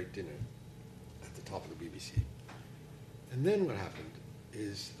them a great dinner at the top of the BBC. And then what happened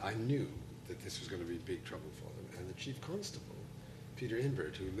is I knew that this was going to be big trouble for them, and the chief constable, Peter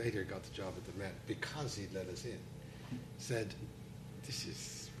Inbert, who later got the job at the Met because he'd let us in, said, this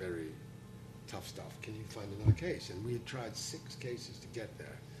is very tough stuff. Can you find another case? And we had tried 6 cases to get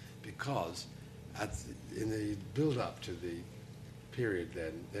there because in the build-up to the period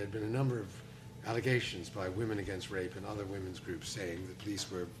then, there had been a number of allegations by Women Against Rape and other women's groups saying the police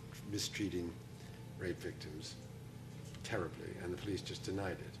were mistreating rape victims terribly, and the police just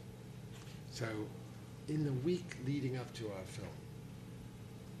denied it. So in the week leading up to our film,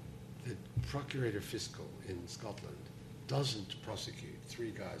 the Procurator Fiscal in Scotland doesn't prosecute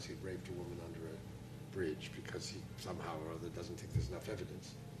 3 guys who'd raped a woman under a bridge because he somehow or other doesn't think there's enough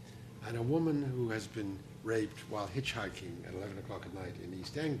evidence. And a woman who has been raped while hitchhiking at 11 o'clock at night in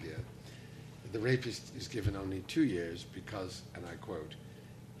East Anglia, the rapist is given only 2 years because, and I quote,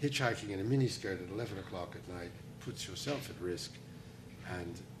 hitchhiking in a miniskirt at 11 o'clock at night puts yourself at risk,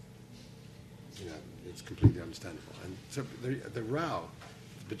 and it's completely understandable. And so the row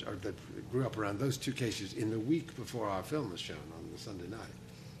that grew up around those 2 cases in the week before our film was shown on the Sunday night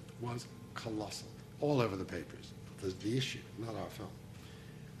was colossal, all over the papers, the issue, not our film.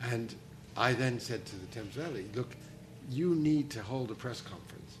 And I then said to the Thames Valley, look, you need to hold a press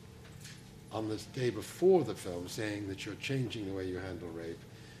conference on the day before the film saying that you're changing the way you handle rape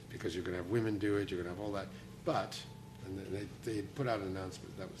because you're going to have women do it, you're going to have all that. But, And they put out an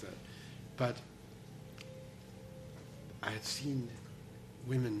announcement, that was that. But I had seen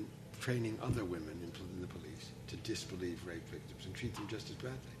women training other women in the police to disbelieve rape victims and treat them just as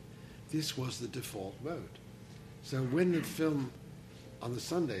badly. This was the default mode. So when the film on the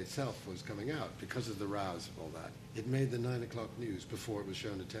Sunday itself was coming out, because of the rows of all that, it made the 9 o'clock news before it was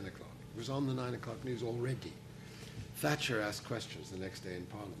shown at 10 o'clock. It was on the 9 o'clock news already. Thatcher asked questions the next day in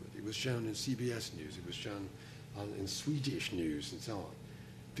Parliament. It was shown in CBS News. It was shown in Swedish news and so on.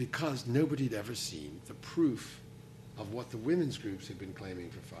 Because nobody had ever seen the proof of what the women's groups had been claiming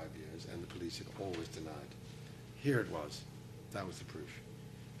for 5 years and the police had always denied. Here it was. That was the proof.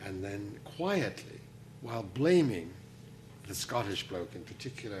 And then quietly, while blaming the Scottish bloke in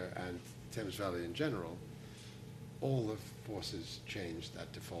particular and Thames Valley in general, all the forces changed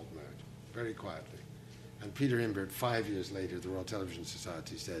that default mode, very quietly. And Peter Imbert, 5 years later, the Royal Television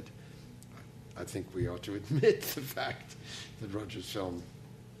Society said, I think we ought to admit the fact that Roger's film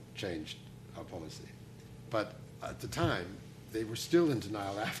changed our policy. But at the time, they were still in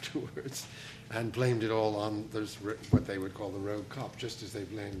denial afterwards and blamed it all on what they would call the rogue cop, just as they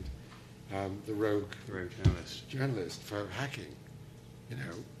blamed the rogue journalist for hacking,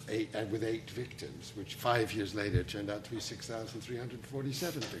 with 8 victims, which 5 years later turned out to be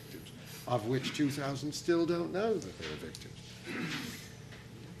 6,347 victims, of which 2,000 still don't know that they were victims.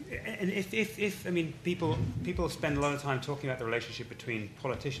 And if people spend a lot of time talking about the relationship between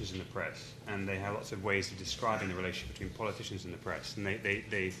politicians and the press, and they have lots of ways of describing the relationship between politicians and the press, and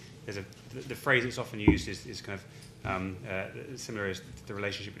the phrase that's often used is kind of similar as the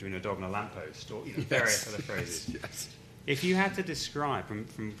relationship between a dog and a lamppost, or various other phrases. Yes. If you had to describe from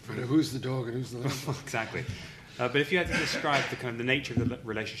who's the dog and who's the lamppost? Exactly. But if you had to describe the nature of the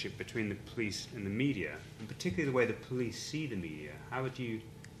relationship between the police and the media, and particularly the way the police see the media, how would you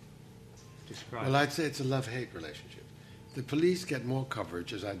describe it? Well, I'd say it's a love-hate relationship. The police get more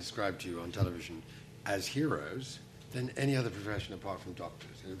coverage, as I described to you on television, as heroes than any other profession apart from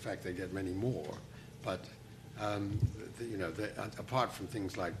doctors. And in fact, they get many more. But apart from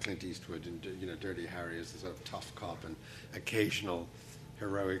things like Clint Eastwood and Dirty Harry as the sort of tough cop and occasional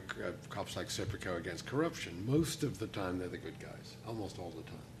heroic cops like Serpico against corruption, most of the time they're the good guys, almost all the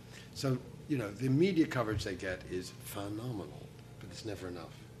time. So the media coverage they get is phenomenal, but it's never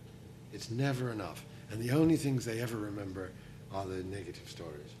enough. It's never enough. And the only things they ever remember are the negative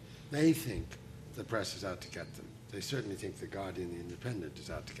stories. They think the press is out to get them. They certainly think the Guardian, the Independent, is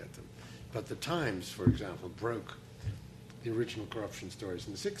out to get them. But the Times, for example, broke the original corruption stories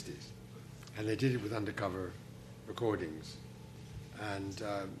in the 60s. And they did it with undercover recordings. And,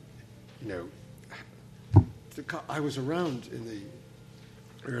 I was around in the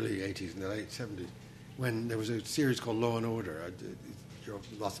early 80s and the late 70s when there was a series called Law and Order.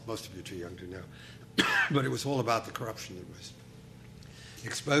 Most of you are too young to know. But it was all about the corruption that was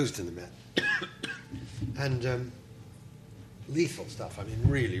exposed in the Met. And lethal stuff. I mean,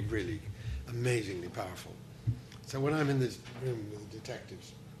 really, really amazingly powerful. So when I'm in this room with the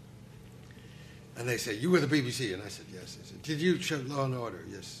detectives, and they say, "You were the BBC?" And I said, "Yes." They said, "Did you show Law and Order?"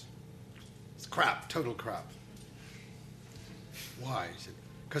 "Yes." "It's crap, total crap." "Why?" He said,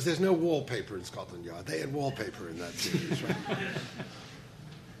 "Because there's no wallpaper in Scotland Yard. They had wallpaper in that series, right?"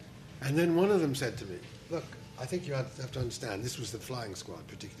 And then one of them said to me, "Look, I think you have to understand, this was the flying squad,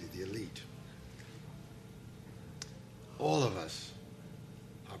 particularly the elite. All of us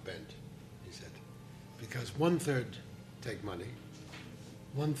are bent," he said, "because 1/3 take money,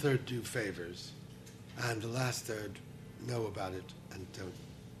 1/3 do favors, and the last third know about it and don't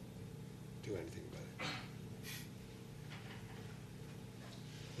do anything about it."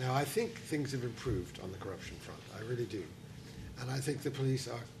 Now, I think things have improved on the corruption front. I really do. And I think the police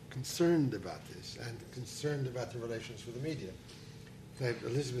are concerned about this and concerned about the relations with the media.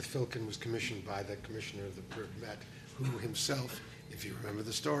 Elizabeth Filkin was commissioned by the commissioner of the Met, who himself, if you remember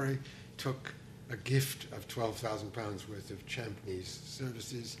the story, took a gift of £12,000 worth of Champney's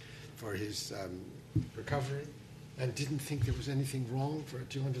services for his recovery and didn't think there was anything wrong for a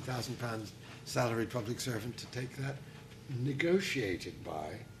 £200,000 salaried public servant to take that, negotiated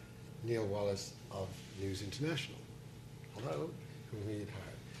by Neil Wallace of News International, whom he had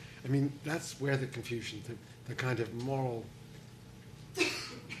hired. I mean, that's where the confusion, the kind of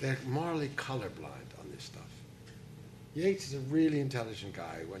they're morally colorblind on this stuff. Yates is a really intelligent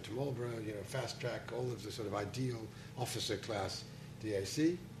guy. Went to Marlborough, fast track, all of the sort of ideal officer class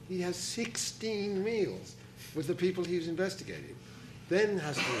DAC. He has 16 meals with the people he was investigating. Then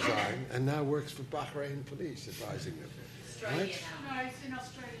has to resign and now works for Bahrain police, advising them. Australia Right? now. No, it's in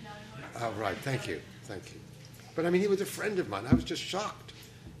Australia now. Oh, right. Thank you. But I mean, he was a friend of mine. I was just shocked.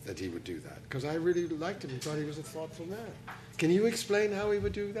 that he would do that, because I really liked him and thought he was a thoughtful man. Can you explain how he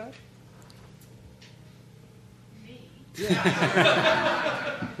would do that? Me?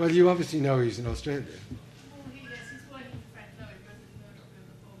 Yeah. Well, you obviously know he's in Australia. Well, yes, he's working for Frank Lowy, President Murdoch, who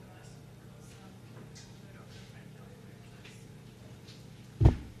organised it, because Murdoch and Frank Lowy were very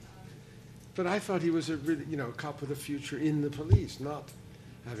close. But I thought he was a really, a cop with a future in the police, not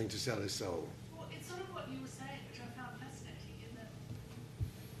having to sell his soul. Well, it's sort of what you were saying, which I found fascinating, in that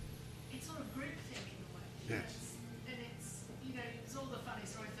it's sort of groupthink in a way. Yes. And it's, it's all the funny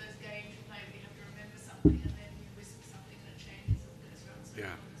stories, those games you play where you have to remember something and then you whisper something and it changes and goes around. So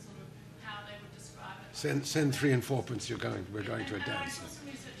Yeah. sort of how they would describe it. Send 3 and 4 pence. We're going to a And I dance. saw some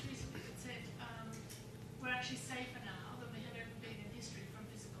research recently that said we're actually safer now than we have ever been in history from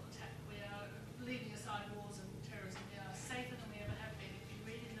physical attack. We are, leaving aside wars and terrorism, we are safer than we ever have been. If you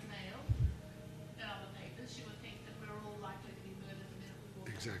read in the Mail and other papers, you would think that we're all likely to be murdered the minute we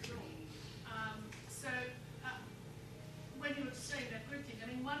walk Exactly. through the door. When you were saying that groupthink, I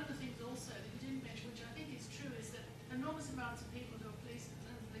mean, one of the things also that you didn't mention, which I think is true, is that enormous amounts of people who are policemen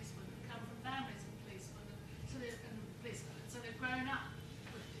and policewomen come from families of policemen, so they've grown up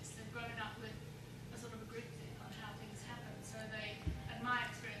with this. They've grown up with a sort of a groupthink on how things happen. So and my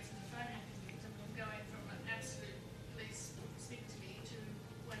experience in the phone hacking victim of going from an absolute police speak to me to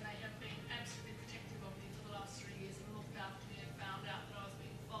when they have been absolutely protective of me for the last 3 years and looked after me and found out that I was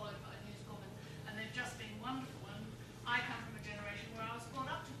being followed by News Corp, and they've just been wonderful. And I come from a generation where I was brought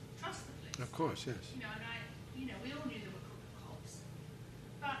up to trust the police. Of course, yes. And we all knew there were crooked cops.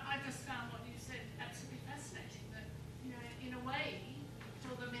 But I just found what you said absolutely fascinating, that, in a way,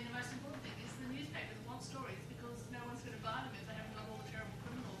 for them, the most important thing is the newspapers want stories because no one's going to buy them if they haven't got all the terrible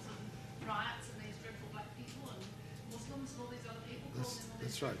criminals and riots and these dreadful black people and Muslims and all these other people called in all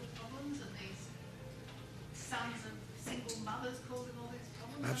these dreadful problems and these sons of single mothers called in all these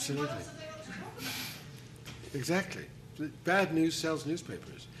problems. Absolutely. I mean, what else have they got to talk about? Exactly. Bad news sells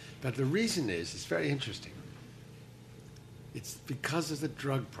newspapers. But the reason is, it's very interesting. It's because of the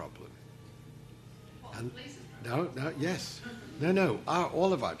drug problem. All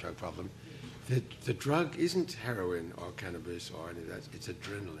of our drug problem. The drug isn't heroin or cannabis or any of that. It's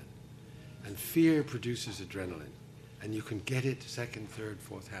adrenaline. And fear produces adrenaline. And you can get it second, third,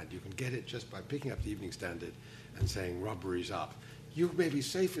 fourth hand. You can get it just by picking up the Evening Standard and saying robbery's up. You may be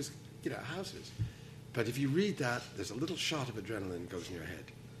safe as houses. But if you read that, there's a little shot of adrenaline goes in your head.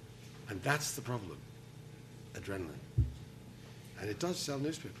 And that's the problem. Adrenaline. And it does sell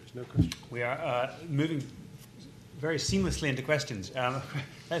newspapers, no question. We are moving very seamlessly into questions.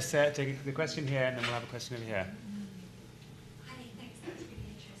 Let's take the question here, and then we'll have a question over here. Hi, thanks. That's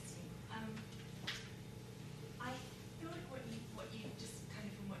really interesting. I thought what you just kind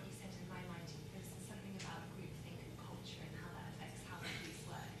of from what you said in my mind, there's something about groupthink and culture and how that affects how the police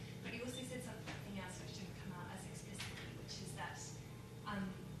work. But you also said something else which didn't come out as explicitly, which is that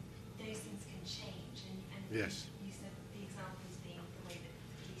those things can change. And Yes. You said the examples being the way that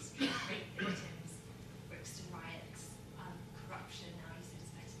police treat rape victims, Brixton riots, corruption. Now you said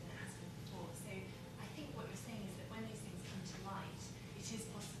it's better than it has been before. So I think what you're saying is that when these things come to light, it is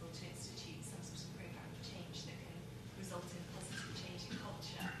possible to institute some sort of program of change that can result in positive change in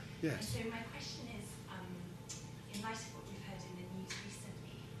culture. Yes. And so my question is, in light of what we've heard in the news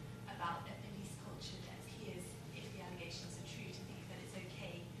recently about a police culture that appears, if the allegations are true, to think that it's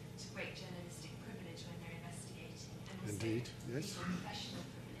okay to break journalistic privilege when they're investigating, and also Indeed, yes. legal professional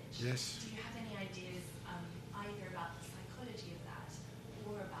privilege. Yes. Do you have any ideas either about the psychology of that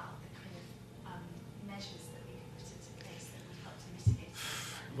or about the kind of measures that we can put into place that would help to mitigate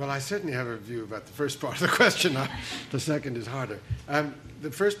that? Well, I certainly have a view about the first part of the question. The second is harder. The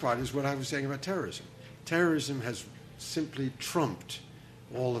first part is what I was saying about terrorism. Terrorism has simply trumped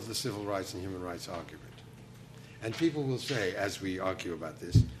all of the civil rights and human rights argument. And people will say, as we argue about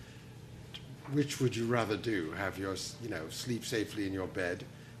this, which would you rather do? Have your, sleep safely in your bed,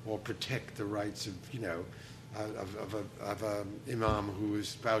 or protect the rights of, of a imam who is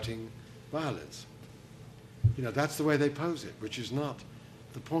spouting violence? That's the way they pose it, which is not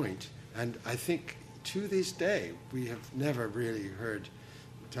the point. And I think to this day we have never really heard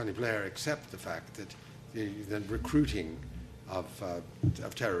Tony Blair accept the fact that the recruiting of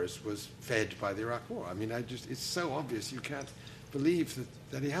terrorists was fed by the Iraq War. I mean, it's so obvious you can't believe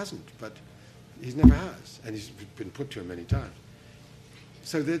that he hasn't, but he never has, and he's been put to him many times.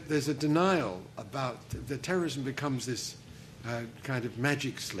 So there's a denial about that terrorism becomes this kind of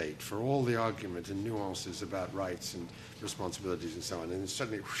magic slate for all the argument and nuances about rights and responsibilities and so on, and then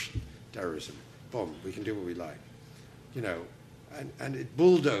suddenly, whoosh, terrorism, boom, we can do what we like, and it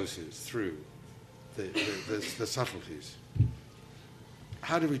bulldozes through the subtleties.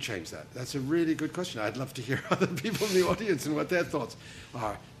 how do we change that? That's a really good question. I'd love to hear other people in the audience and what their thoughts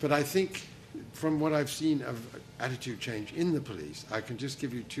are. But I think from what I've seen of attitude change in the police, I can just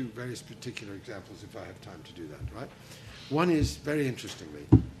give you two very particular examples if I have time to do that, right? One is, very interestingly,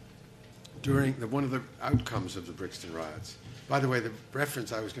 during one of the outcomes of the Brixton riots. By the way, the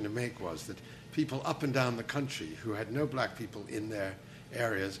reference I was going to make was that people up and down the country who had no black people in their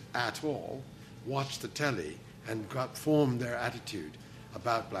areas at all watched the telly and formed their attitude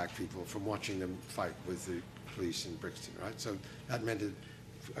about black people from watching them fight with the police in Brixton, right? So that meant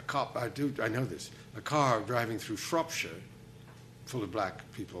a cop, I know this, a car driving through Shropshire full of black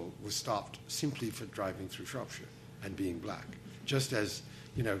people was stopped simply for driving through Shropshire and being black. Just as,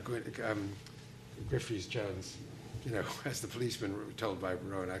 Griffiths Jones, as the policeman told by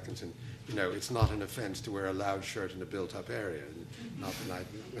Rowan Atkinson, it's not an offence to wear a loud shirt in a built-up area, not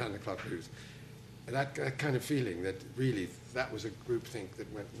the 9 o'clock news. That kind of feeling that really that was a groupthink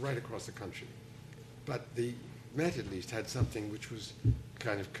that went right across the country. But the Met at least had something which was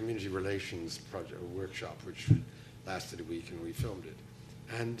kind of community relations project, a workshop, which lasted a week, and we filmed it.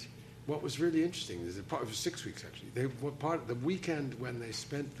 And what was really interesting is it was 6 weeks actually. They were part of the weekend when they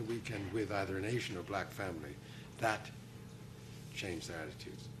spent the weekend with either an Asian or black family, that changed their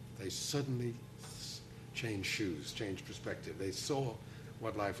attitudes. They suddenly changed shoes, changed perspective. They saw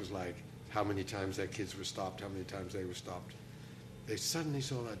what life was like, how many times their kids were stopped, how many times they were stopped. They suddenly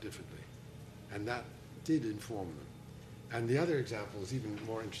saw that differently. And that did inform them. And the other example is even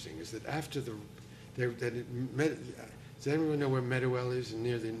more interesting, is that after does anyone know where Meadowell is,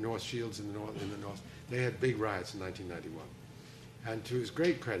 near the North Shields in the north? They had big riots in 1991. And to his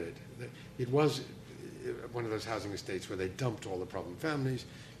great credit, it was one of those housing estates where they dumped all the problem families.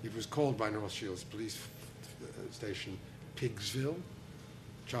 It was called by North Shields Police Station Pigsville.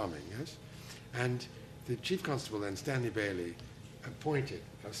 Charming, yes? And the chief constable then, Stanley Bailey, appointed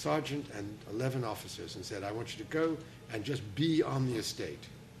a sergeant and 11 officers and said, I want you to go and just be on the estate.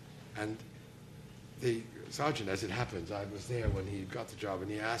 And the sergeant, as it happens, I was there when he got the job,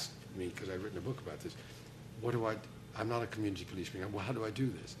 and he asked me, because I'd written a book about this, I'm not a community policeman, well, how do I do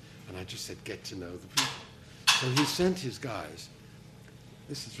this? And I just said, get to know the people. So he sent his guys,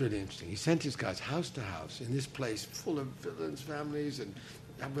 this is really interesting, he sent his guys house to house in this place full of villains, families, and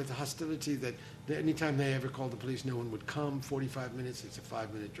with hostility that anytime they ever called the police, no one would come. 45 minutes, it's a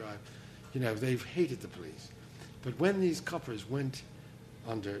 5-minute drive. They've hated the police. But when these coppers went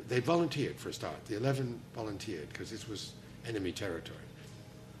under, they volunteered for a start. The 11 volunteered because this was enemy territory.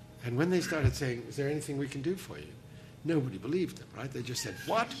 And when they started saying, is there anything we can do for you? Nobody believed them, right? They just said,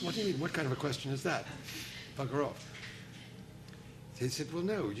 what? What do you mean? What kind of a question is that? Bugger off. They said, well,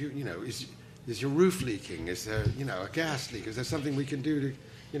 no, is your roof leaking? Is there, a gas leak? Is there something we can do to,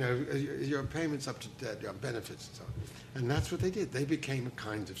 is your payments up to debt, your benefits and so on? And that's what they did. They became a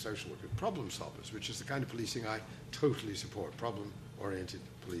kind of social workers, problem solvers, which is the kind of policing I totally support, problem-oriented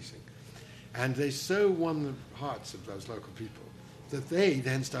policing. And they so won the hearts of those local people that they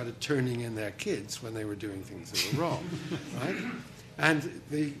then started turning in their kids when they were doing things that were wrong, right? And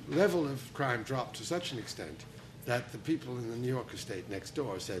the level of crime dropped to such an extent that the people in the New York estate next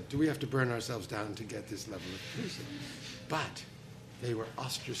door said, do we have to burn ourselves down to get this level of policing? But they were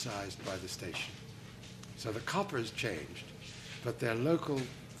ostracized by the station. So the coppers changed, but their local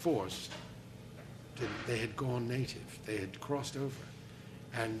force, they had gone native. They had crossed over.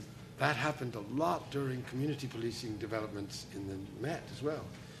 And that happened a lot during community policing developments in the Met as well,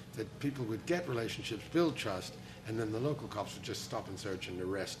 that people would get relationships, build trust, and then the local cops would just stop and search and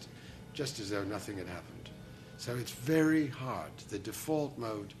arrest, just as though nothing had happened. So it's very hard. The default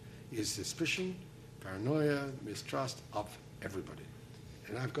mode is suspicion, paranoia, mistrust of everybody.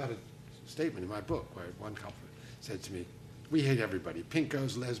 And I've got a statement in my book where one cop said to me, we hate everybody,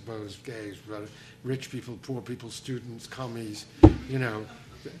 pinkos, lesbos, gays, rich people, poor people, students, commies,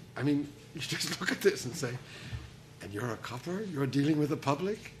 I mean, you just look at this and say, and you're a copper? You're dealing with the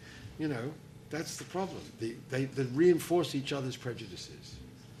public? That's the problem. They reinforce each other's prejudices.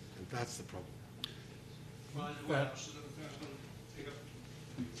 And that's the problem. Well, I was going to pick up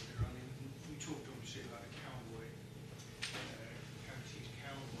there. I mean, we talked obviously about a cowboy, county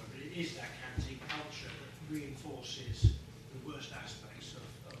cowboy, but it is that county culture that reinforces the worst aspects of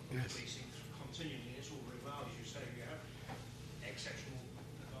policing continually. It's all very well, as you say, you have exceptional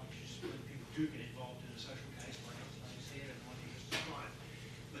advantages when people do get involved in a social case, like us here and what you just described.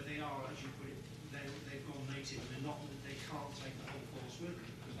 But they are, as you put it, they've gone native, and they can't take the whole force with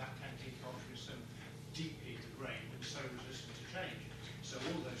them because that county culture is so deeply ingrained and so resistant to change. So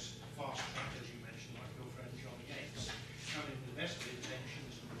all those fast trackers you mentioned, like your friend Johnny Yates, come in with the best of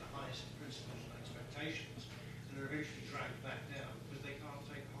intentions and with the highest principles and expectations, and are eventually dragged back down because they can't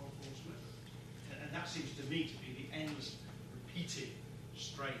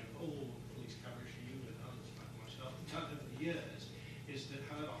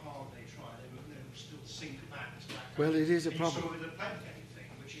still sink back to that. Well, it is a and problem. You saw with the pancake thing,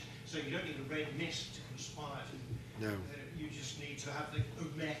 which is, so you don't need a red mist to conspire to. No. You just need to have the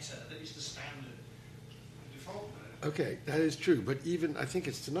meta that is the standard default mode. Okay, that is true. But even, I think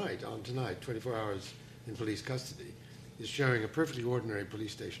it's tonight, 24 Hours in Police Custody, is showing a perfectly ordinary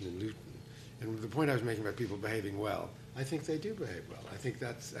police station in Luton. And the point I was making about people behaving well, I think they do behave well. I think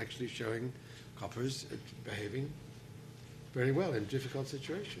that's actually showing coppers behaving very well in difficult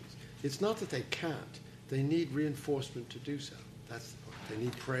situations. It's not that they can't. They need reinforcement to do so. That's the point. They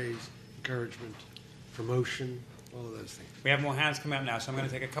need praise, encouragement, promotion, all of those things. We have more hands coming up now, so I'm going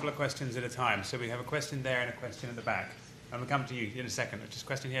to take a couple of questions at a time. So we have a question there and a question at the back. And we'll come to you in a second. Just a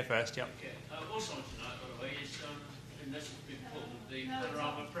question here first. Yep. Okay. Also on tonight, by the way, is, and this is important, the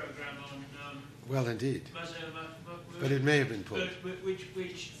panorama programme on... Well, indeed. But it may have been pulled.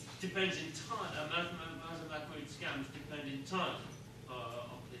 Which depends in time. Mahmoud scams depend in time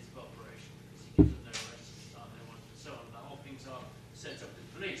on police cooperation. Because he gives them their arrests at the time they want and so on. The whole things are set up with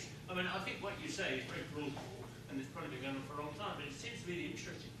police. I mean, I think what you say is very plausible, and it's probably been going on for a long time, but it seems to be the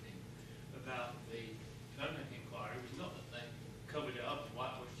interesting thing about the Gomez inquiry was not that they covered it up and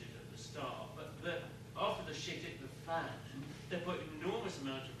whitewashed it at the start, but that after the shit hit the fan, they put an enormous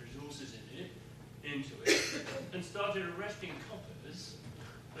amount of resources into it, and started arresting coppers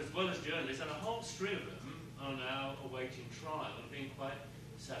as well as journalists, and a whole string of them are now awaiting trial and being quite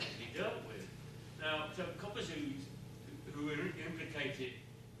savagely dealt with. Now, so coppers who are implicated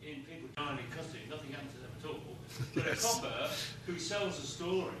in people dying in custody, nothing happened to them at all, but yes. A copper who sells a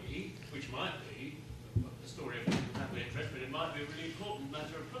story, which might be a story of family interest, but it might be a really important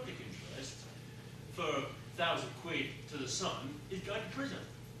matter of public interest, for £1,000 to the Sun, is going to prison.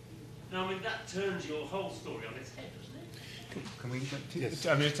 Now, I mean, that turns your whole story on its head, doesn't it? Can we? Yes.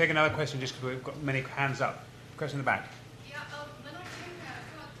 I'm going to take another question just because we've got many hands up. Question in the back. Yeah, when I came here, I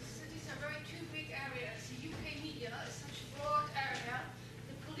thought the cities are very two big areas. The UK media is such a broad area.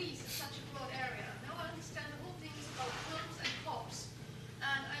 The police is such a broad area. Now I understand the whole thing is about films and cops.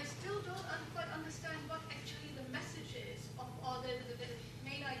 And I still don't quite understand what actually the message is of all the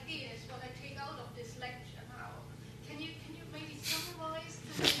main ideas, what I take out of this lecture now. Can you maybe summarize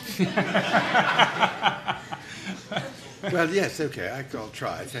Well, yes, okay, I'll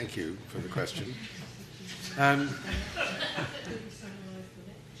try. Thank you for the question. I'm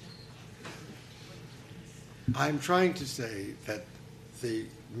trying to say that the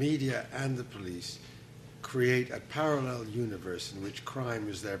media and the police create a parallel universe in which crime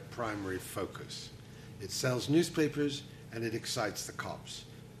is their primary focus. It sells newspapers and it excites the cops.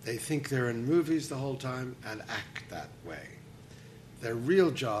 They think they're in movies the whole time and act that way. Their real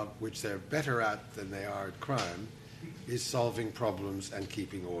job, which they're better at than they are at crime, is solving problems and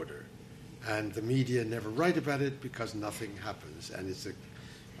keeping order. And the media never write about it because nothing happens. And it's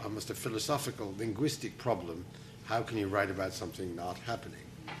almost a philosophical, linguistic problem. How can you write about something not happening?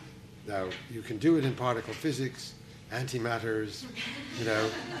 Now, you can do it in particle physics, antimatters,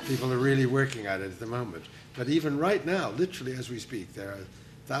 people are really working at it at the moment. But even right now, literally as we speak, there are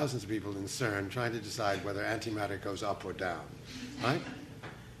thousands of people in CERN trying to decide whether antimatter goes up or down, right?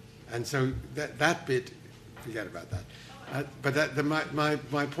 And so that bit, forget about that.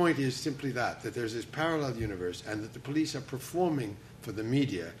 My point is simply that there's this parallel universe and that the police are performing for the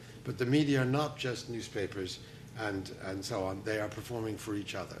media, but the media are not just newspapers and so on. They are performing for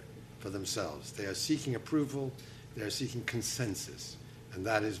each other, for themselves. They are seeking approval. They are seeking consensus. And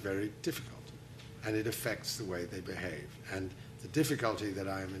that is very difficult. And it affects the way they behave. And the difficulty that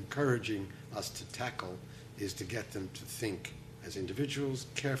I am encouraging us to tackle is to get them to think as individuals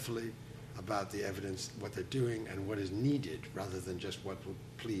carefully about the evidence, what they're doing, and what is needed, rather than just what will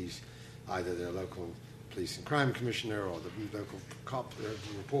please either their local police and crime commissioner or the local cop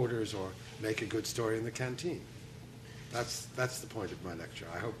reporters, or make a good story in the canteen. That's the point of my lecture.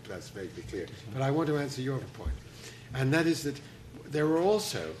 I hope that's vaguely clear. But I want to answer your point. And that is that there were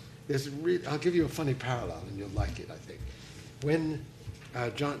also, I'll give you a funny parallel, and you'll like it, I think. When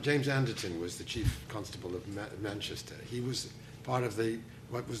James Anderton was the chief constable of Manchester, he was part of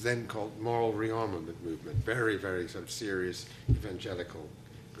what was then called moral rearmament movement, very, very sort of serious evangelical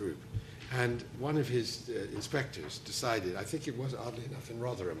group. And one of his inspectors decided, I think it was oddly enough in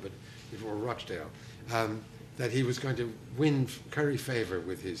Rotherham, but before Rochdale, that he was going to curry favor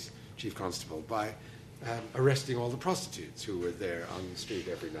with his chief constable by arresting all the prostitutes who were there on the street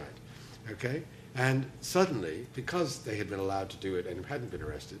every night. Okay? And suddenly, because they had been allowed to do it and hadn't been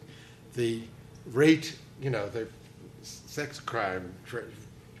arrested, the rate, the sex crime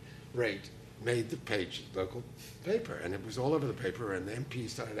rate made the page local paper, and it was all over the paper, and the MP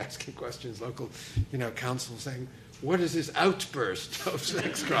started asking questions, local council saying, what is this outburst of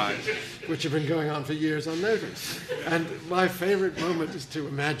sex crimes, which have been going on for years unnoticed? And my favorite moment is to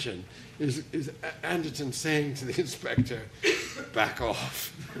imagine is Anderton saying to the inspector, back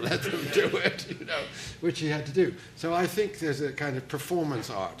off, let them do it, which he had to do. So I think there's a kind of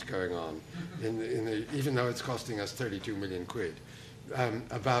performance art going on, even though it's costing us 32 million quid,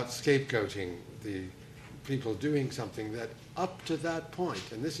 about scapegoating the people doing something that up to that point,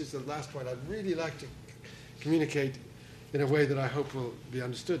 and this is the last point I'd really like to communicate in a way that I hope will be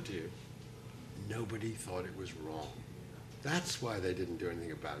understood to you, nobody thought it was wrong. That's why they didn't do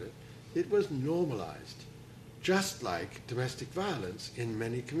anything about it. It was normalized, just like domestic violence in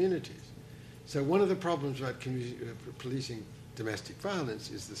many communities. So one of the problems about policing domestic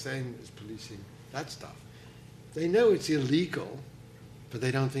violence is the same as policing that stuff. They know it's illegal, but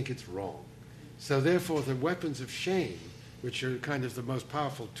they don't think it's wrong. So therefore, the weapons of shame, which are kind of the most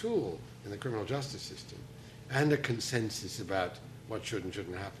powerful tool in the criminal justice system, and a consensus about what should and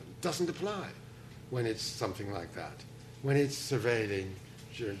shouldn't happen, doesn't apply when it's something like that, when it's surveilling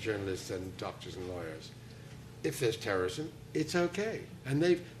journalists and doctors and lawyers. If there's terrorism, it's okay. And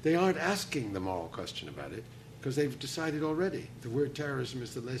they aren't asking the moral question about it, because they've decided already. The word terrorism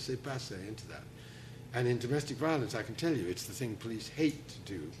is the laissez-passer into that. And in domestic violence, I can tell you, it's the thing police hate to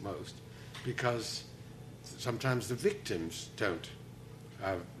do most, because sometimes the victims don't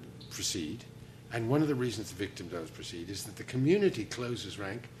proceed. And one of the reasons the victim doesn't proceed is that the community closes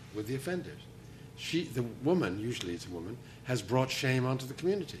rank with the offenders. The woman, usually it's a woman, has brought shame onto the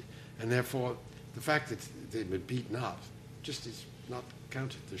community. And therefore, the fact that they've been beaten up just is not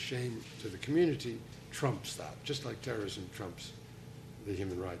counted. The shame to the community trumps that, just like terrorism trumps the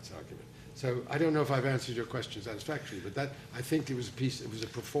human rights argument. So I don't know if I've answered your question satisfactorily, but that, I think it was a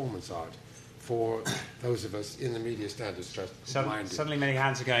performance art for those of us in the Media Standards Trust. Suddenly many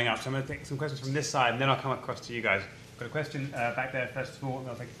hands are going up, so I'm going to take some questions from this side, and then I'll come across to you guys. Got a question back there first of all, and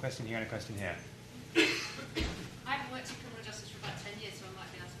I'll take a question here and a question here. I haven't worked in criminal justice for about 10 years, so I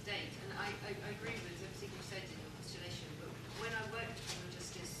might be out of date, and I agree with everything you said in your postulation, but when I worked in criminal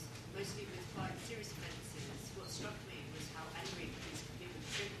justice, mostly with quite serious offences, what struck me was how angry police could be with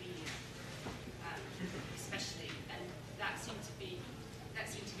print media, especially, and that seemed to be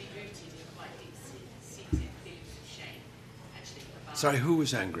rooted in quite deep-seated feelings of shame, actually. Sorry, who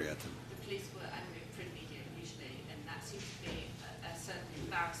was angry at them? The police were angry at print media, usually, and that seemed to be a certain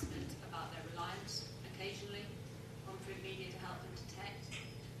embarrassment about their reliance, occasionally, on print media to help them detect.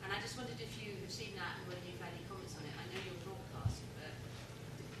 And I just wondered if you have seen that and whether you've had any comments on it. I know you're broadcast,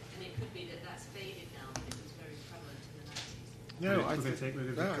 and it could be that that's faded now, but it was very prevalent in the 90s. No, we're going to take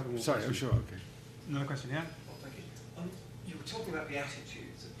a couple more sorry, questions. sure, okay. Another question, yeah? Oh, thank you. You were talking about the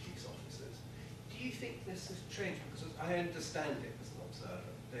attitudes of police officers. Do you think this has changed? Because I understand it as an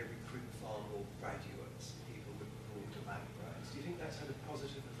observer. They recruit far more graduates, people with broader backgrounds. Do you think that's had a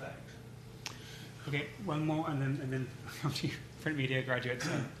positive effect? Okay, one more, and then come to you, print media graduates.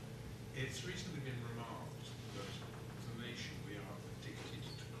 It's recently been remarked that as a nation we are addicted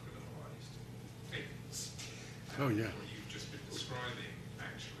to criminalised things. Oh, yeah. What you've just been describing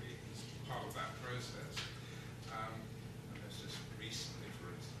actually is part of that process. And there's just recently,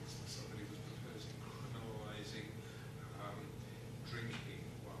 for instance, that somebody was proposing criminalising drinking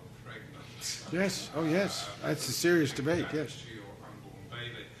while pregnant. Yes, oh yes, that's a serious debate, yes. To your unborn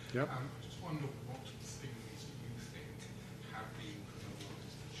baby. Yep. I just wonder what things you think have been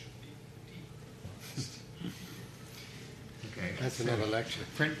criminalised that should be decriminalised. Okay. That's another lecture.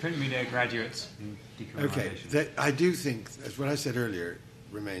 Print media graduates and Okay, decriminalisation. I do think, as what I said earlier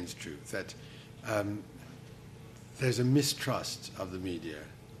remains true, that there's a mistrust of the media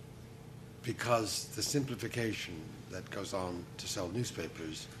because the simplification that goes on to sell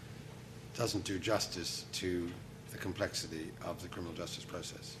newspapers doesn't do justice to the complexity of the criminal justice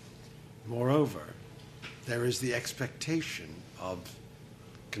process. Moreover, there is the expectation of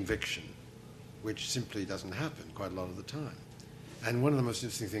conviction, which simply doesn't happen quite a lot of the time. And one of the most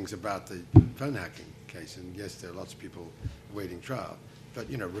interesting things about the phone hacking case, and yes, there are lots of people awaiting trial, but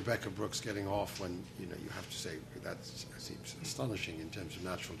Rebecca Brooks getting off when you have to say that seems astonishing in terms of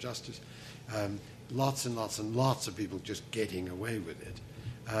natural justice. Lots and lots and lots of people just getting away with it.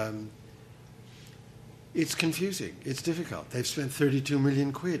 It's confusing. It's difficult. They've spent 32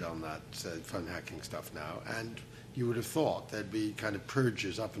 million quid on that phone hacking stuff now, and you would have thought there'd be kind of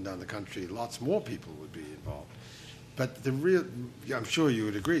purges up and down the country. Lots more people would be involved. But I'm sure you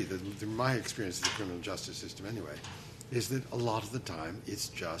would agree that my experience of the criminal justice system anyway, is that a lot of the time it's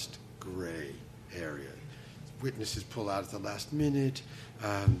just grey area. Witnesses pull out at the last minute,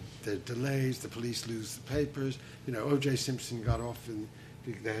 there are delays, the police lose the papers. O.J. Simpson got off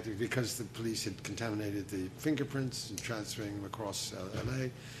because the police had contaminated the fingerprints and transferring them across LA.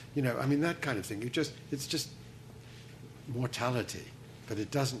 You know, I mean, that kind of thing. It's just mortality, but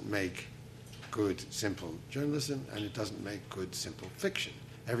it doesn't make good, simple journalism, and it doesn't make good, simple fiction.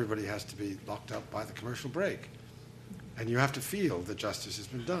 Everybody has to be locked up by the commercial break. And you have to feel that justice has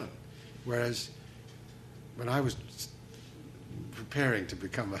been done. Whereas when I was preparing to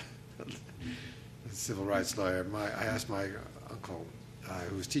become a civil rights lawyer, I asked my uncle,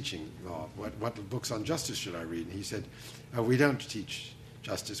 who was teaching law, what books on justice should I read? And he said, we don't teach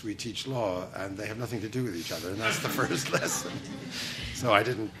justice, we teach law, and they have nothing to do with each other, and that's the first lesson. So I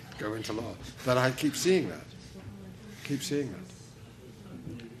didn't go into law. But I keep seeing that.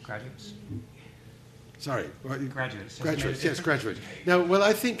 Graduates? Sorry. Graduates. Graduates, yes, graduates. Now, well,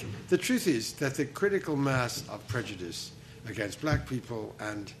 I think the truth is that the critical mass of prejudice against black people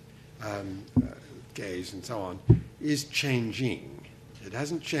and gays and so on is changing. It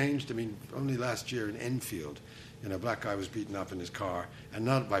hasn't changed. I mean, only last year in Enfield, a black guy was beaten up in his car, and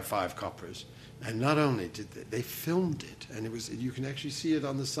not by 5 coppers. And not only did they filmed it, and you can actually see it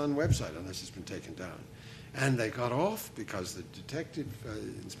on the Sun website, unless it's been taken down. And they got off because the detective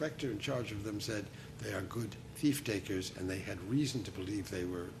inspector in charge of them said they are good thief takers, and they had reason to believe they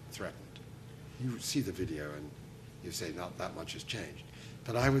were threatened. You see the video, and you say not that much has changed.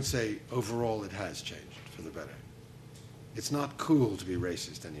 But I would say overall it has changed for the better. It's not cool to be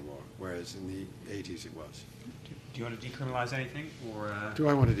racist anymore, whereas in the 80s it was. Do you want to decriminalise anything, or? Do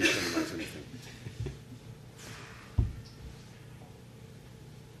I want to decriminalise anything?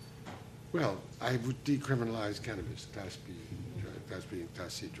 Well, I would decriminalise cannabis, Class B and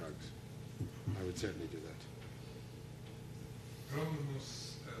Class C drugs. I would certainly do that. On the more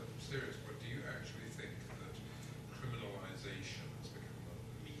serious point, do you actually think that criminalisation has become a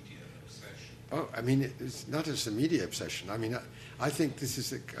media obsession? Oh, I mean, it's not just a media obsession. I mean, I think this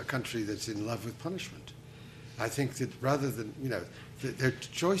is a country that's in love with punishment. I think that rather than, there are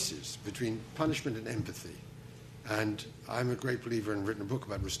choices between punishment and empathy. And I'm a great believer and written a book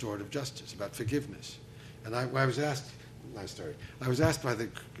about restorative justice, about forgiveness. And I was asked, nice story, I was asked by the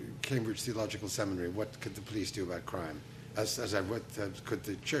Cambridge Theological Seminary, what could the police do about crime? What could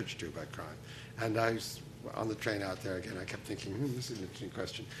the church do about crime? And I was on the train out there again, I kept thinking, this is an interesting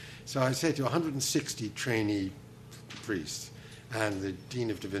question. So I say to 160 trainee priests and the Dean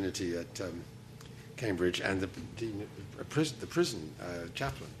of Divinity at Cambridge and the prison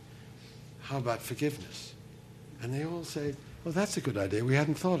chaplain, how about forgiveness? And they all say, well, that's a good idea. We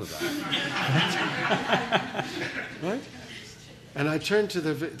hadn't thought of that. Right? And I turn to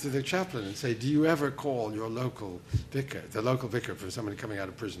the chaplain and say, do you ever call your local vicar, the local vicar for somebody coming out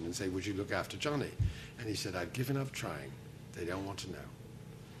of prison, and say, would you look after Johnny? And he said, I've given up trying. They don't want to know.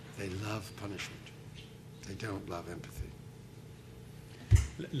 They love punishment. They don't love empathy.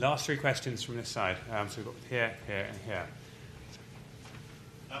 Last 3 questions from this side. So we've got here, here, and here.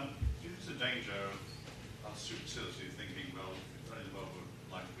 Is there a danger of us superciliously thinking, well, if we're in the world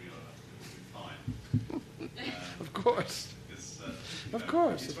like we are, it will be fine? Of course. Because, of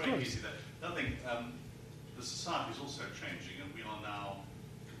course. It's very easy that. Another thing, the society is also changing, and we are now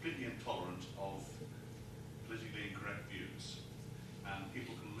completely intolerant of politically incorrect views. And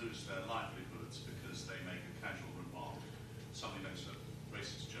people can lose their livelihoods because they make a casual remark. Somebody makes a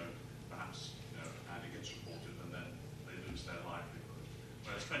racist joke, perhaps, and it gets reported, and then they lose their livelihood.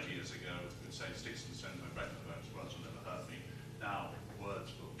 Whereas 20 years ago, we'd say sticks and stones may break my bones, words will never hurt me. Now,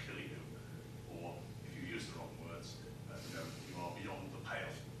 words will kill you, or if you use the wrong words, you are beyond the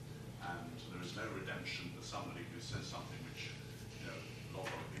pale. And there is no redemption for somebody who says something which, a lot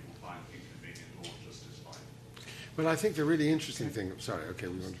of people find inconvenient or just despite. Well, I think the really interesting thing. Sorry,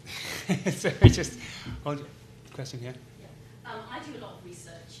 okay, we want to. Sorry, just hold. Question here. I do a lot of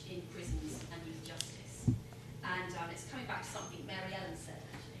research in prisons and youth justice, and it's coming back to something Mary Ellen said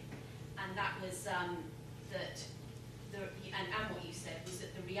actually, and that was and what you said was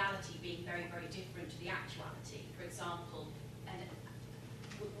that the reality being very, very different to the actuality. For example,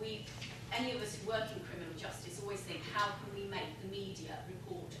 any of us who work in criminal justice always think, how can we make the media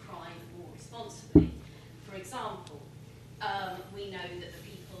report crime more responsibly? For example, we know that the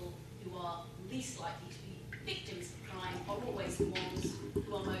people who are least likely to be victims of crime are always the ones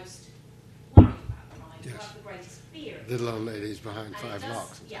who are most worried about crime, who have the greatest fear of Little old ladies behind and 5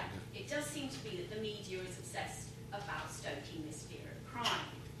 locks. Yeah, it does seem to be that the media is obsessed about stoking this fear of crime.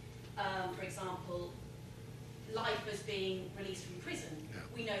 For example, lifers being released from prison,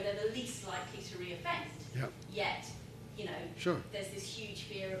 we know they're the least likely to reoffend. Yet, there's this huge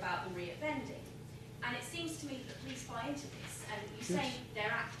fear about them reoffending. And it seems to me that police buy into this. And you say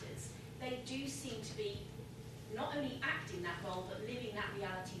they're actors. They do seem to be not only act in that role, but living that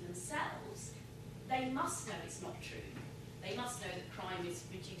reality themselves, they must know it's not true. They must know that crime is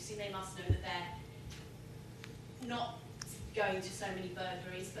reducing. They must know that they're not going to so many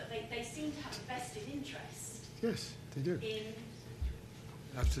burglaries, but they seem to have a vested interest. Yes, they do. In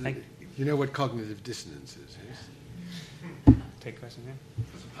Absolutely. You know what cognitive dissonance is, yes? Take a question here.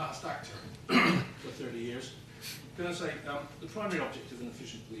 As a past actor for 30 years, can I say the primary object of an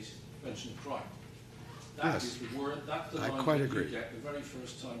efficient police is prevention of crime? That Yes. is the word, that's the I line quite that agree. you get the very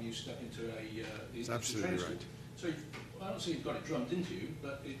first time you step into a That's into absolutely training right. school. So I don't say you've got it drummed into you,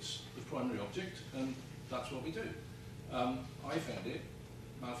 but it's the primary object, and that's what we do. I found it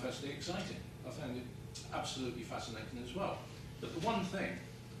manifestly exciting. I found it absolutely fascinating as well. But the one thing,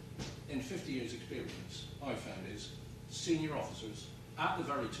 in 50 years' experience, I've found is senior officers at the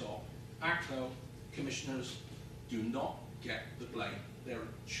very top, ACCO, commissioners, do not get the blame they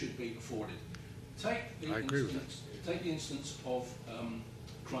should be afforded. Take the instance of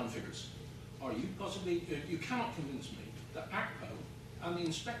crime figures. Are you possibly, you cannot convince me that ACCO and the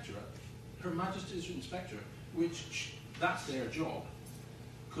inspectorate, Her Majesty's inspector, which that's their job,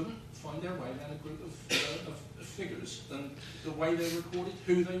 couldn't find their way down a group of figures and the way they recorded,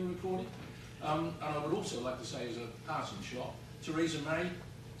 who they recorded. And I would also like to say, as a passing shot, Theresa May,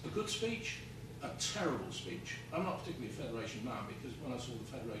 a good speech, a terrible speech. I'm not particularly a Federation man, because when I saw the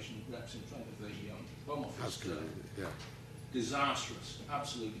Federation reps in front of the Home Office, disastrous,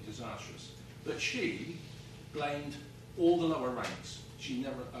 absolutely disastrous. But she blamed all the lower ranks. She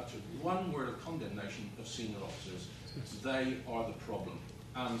never uttered one word of condemnation of senior officers. They are the problem.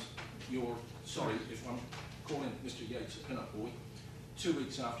 And you're, sorry if I'm calling Mr. Yates a pin-up boy, 2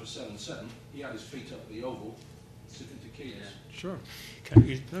 weeks after 7/7, he had his feet up at the Oval, sticking to keys. Sure.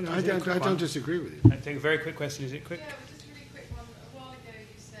 No, I don't disagree with you. I take a very quick question. Is it quick? Yeah, but just a really quick one. A while ago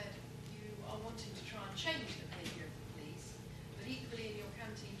you said you are wanting to try and change the behaviour of the police, but equally in your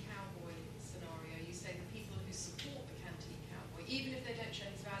canteen cowboy scenario, you say the people who support the canteen cowboy, even if they don't share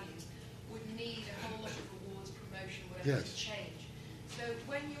his values, would need a whole lot of rewards, promotion, whatever to change. So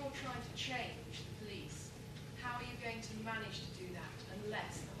when you're trying to change the police, how are you going to manage to do that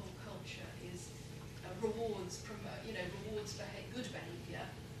unless the whole culture is rewards, rewards good behaviour?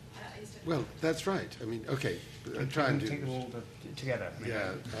 Well, that's right. I mean, okay, I'm trying to take them all together.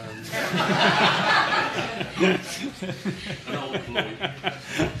 Yeah. An old ploy.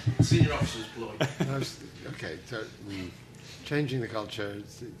 Senior officer's ploy. Okay, so changing the culture,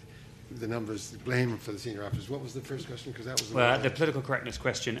 the numbers, blame for the senior officers. What was the first question? Because that was the political correctness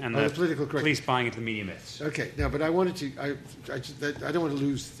question and the political police buying into the media myths. Okay, no, but I wanted to. I don't want to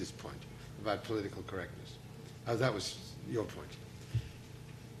lose this point about political correctness. That was your point.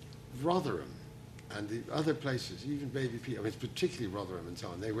 Rotherham and the other places, even Baby P, I mean, particularly Rotherham and so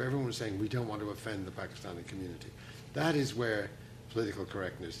on, everyone was saying we don't want to offend the Pakistani community. That is where political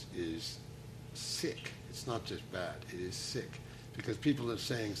correctness is sick. It's not just bad, it is sick. Because people are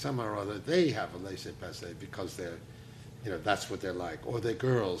saying somehow or other they have a laissez-passer because they're, that's what they're like. Or their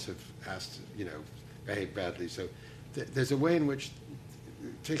girls have asked, behave badly. So there's a way in which,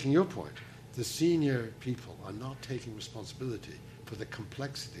 taking your point, the senior people are not taking responsibility for the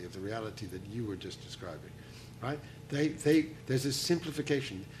complexity of the reality that you were just describing, right? There's a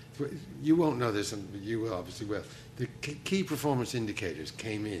simplification. You won't know this, and you will obviously will. The key performance indicators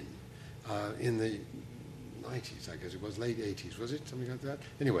came in the 90s, I guess it was, late 80s, was it? Something like that?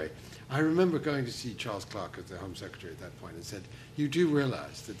 Anyway, I remember going to see Charles Clarke as the Home Secretary at that point and said, you do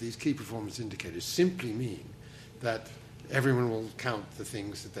realize that these key performance indicators simply mean that everyone will count the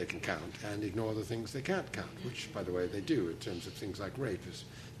things that they can count and ignore the things they can't count, which, by the way, they do in terms of things like rape is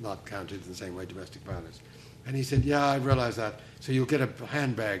not counted in the same way domestic violence. And he said, yeah, I realize that. So you'll get a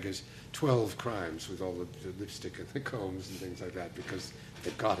handbag as 12 crimes with all the lipstick and the combs and things like that because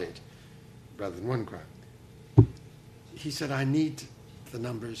they've got it, rather than one crime. He said, I need the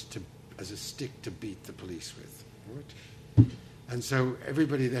numbers as a stick to beat the police with. Right? And so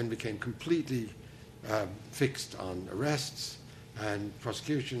everybody then became completely fixed on arrests and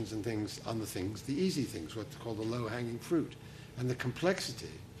prosecutions and things, on the easy things, what's called the low-hanging fruit. And the complexity,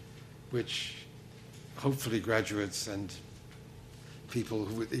 which hopefully graduates and people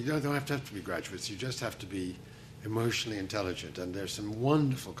you don't have to be graduates, you just have to be emotionally intelligent. And there's some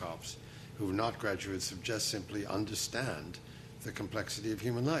wonderful cops who are not graduates who just simply understand the complexity of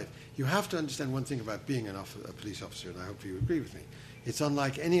human life. You have to understand one thing about being a police officer, and I hope you agree with me. It's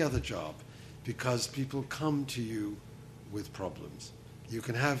unlike any other job because people come to you with problems. You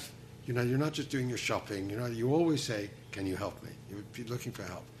can have, you're not just doing your shopping, you always say, can you help me? You're looking for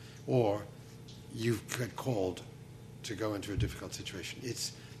help. Or you get called to go into a difficult situation.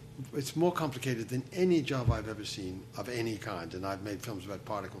 it's more complicated than any job I've ever seen of any kind, and I've made films about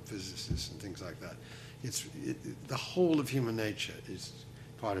particle physicists and things like that. The whole of human nature is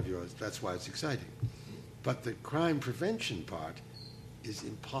part of yours. That's why it's exciting. But the crime prevention part is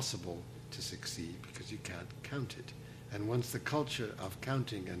impossible to succeed because you can't count it. And once the culture of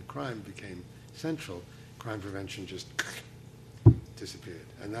counting and crime became central, crime prevention just disappeared.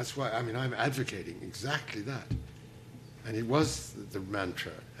 And that's why, I mean, I'm advocating exactly that. And it was the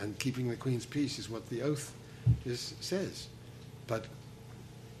mantra. And keeping the Queen's peace is what the oath says. But,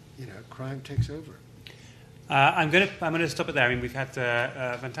 you know, crime takes over. I'm going to stop it there. I mean, we've had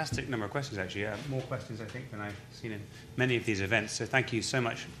a fantastic number of questions, actually. More questions, I think, than I've seen in many of these events. So thank you so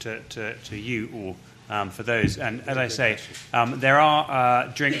much to you all for those. And as I say, there are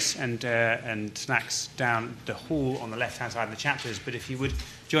drinks and snacks down the hall on the left-hand side of the chapters. But if you would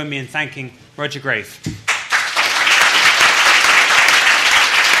join me in thanking Roger Graef.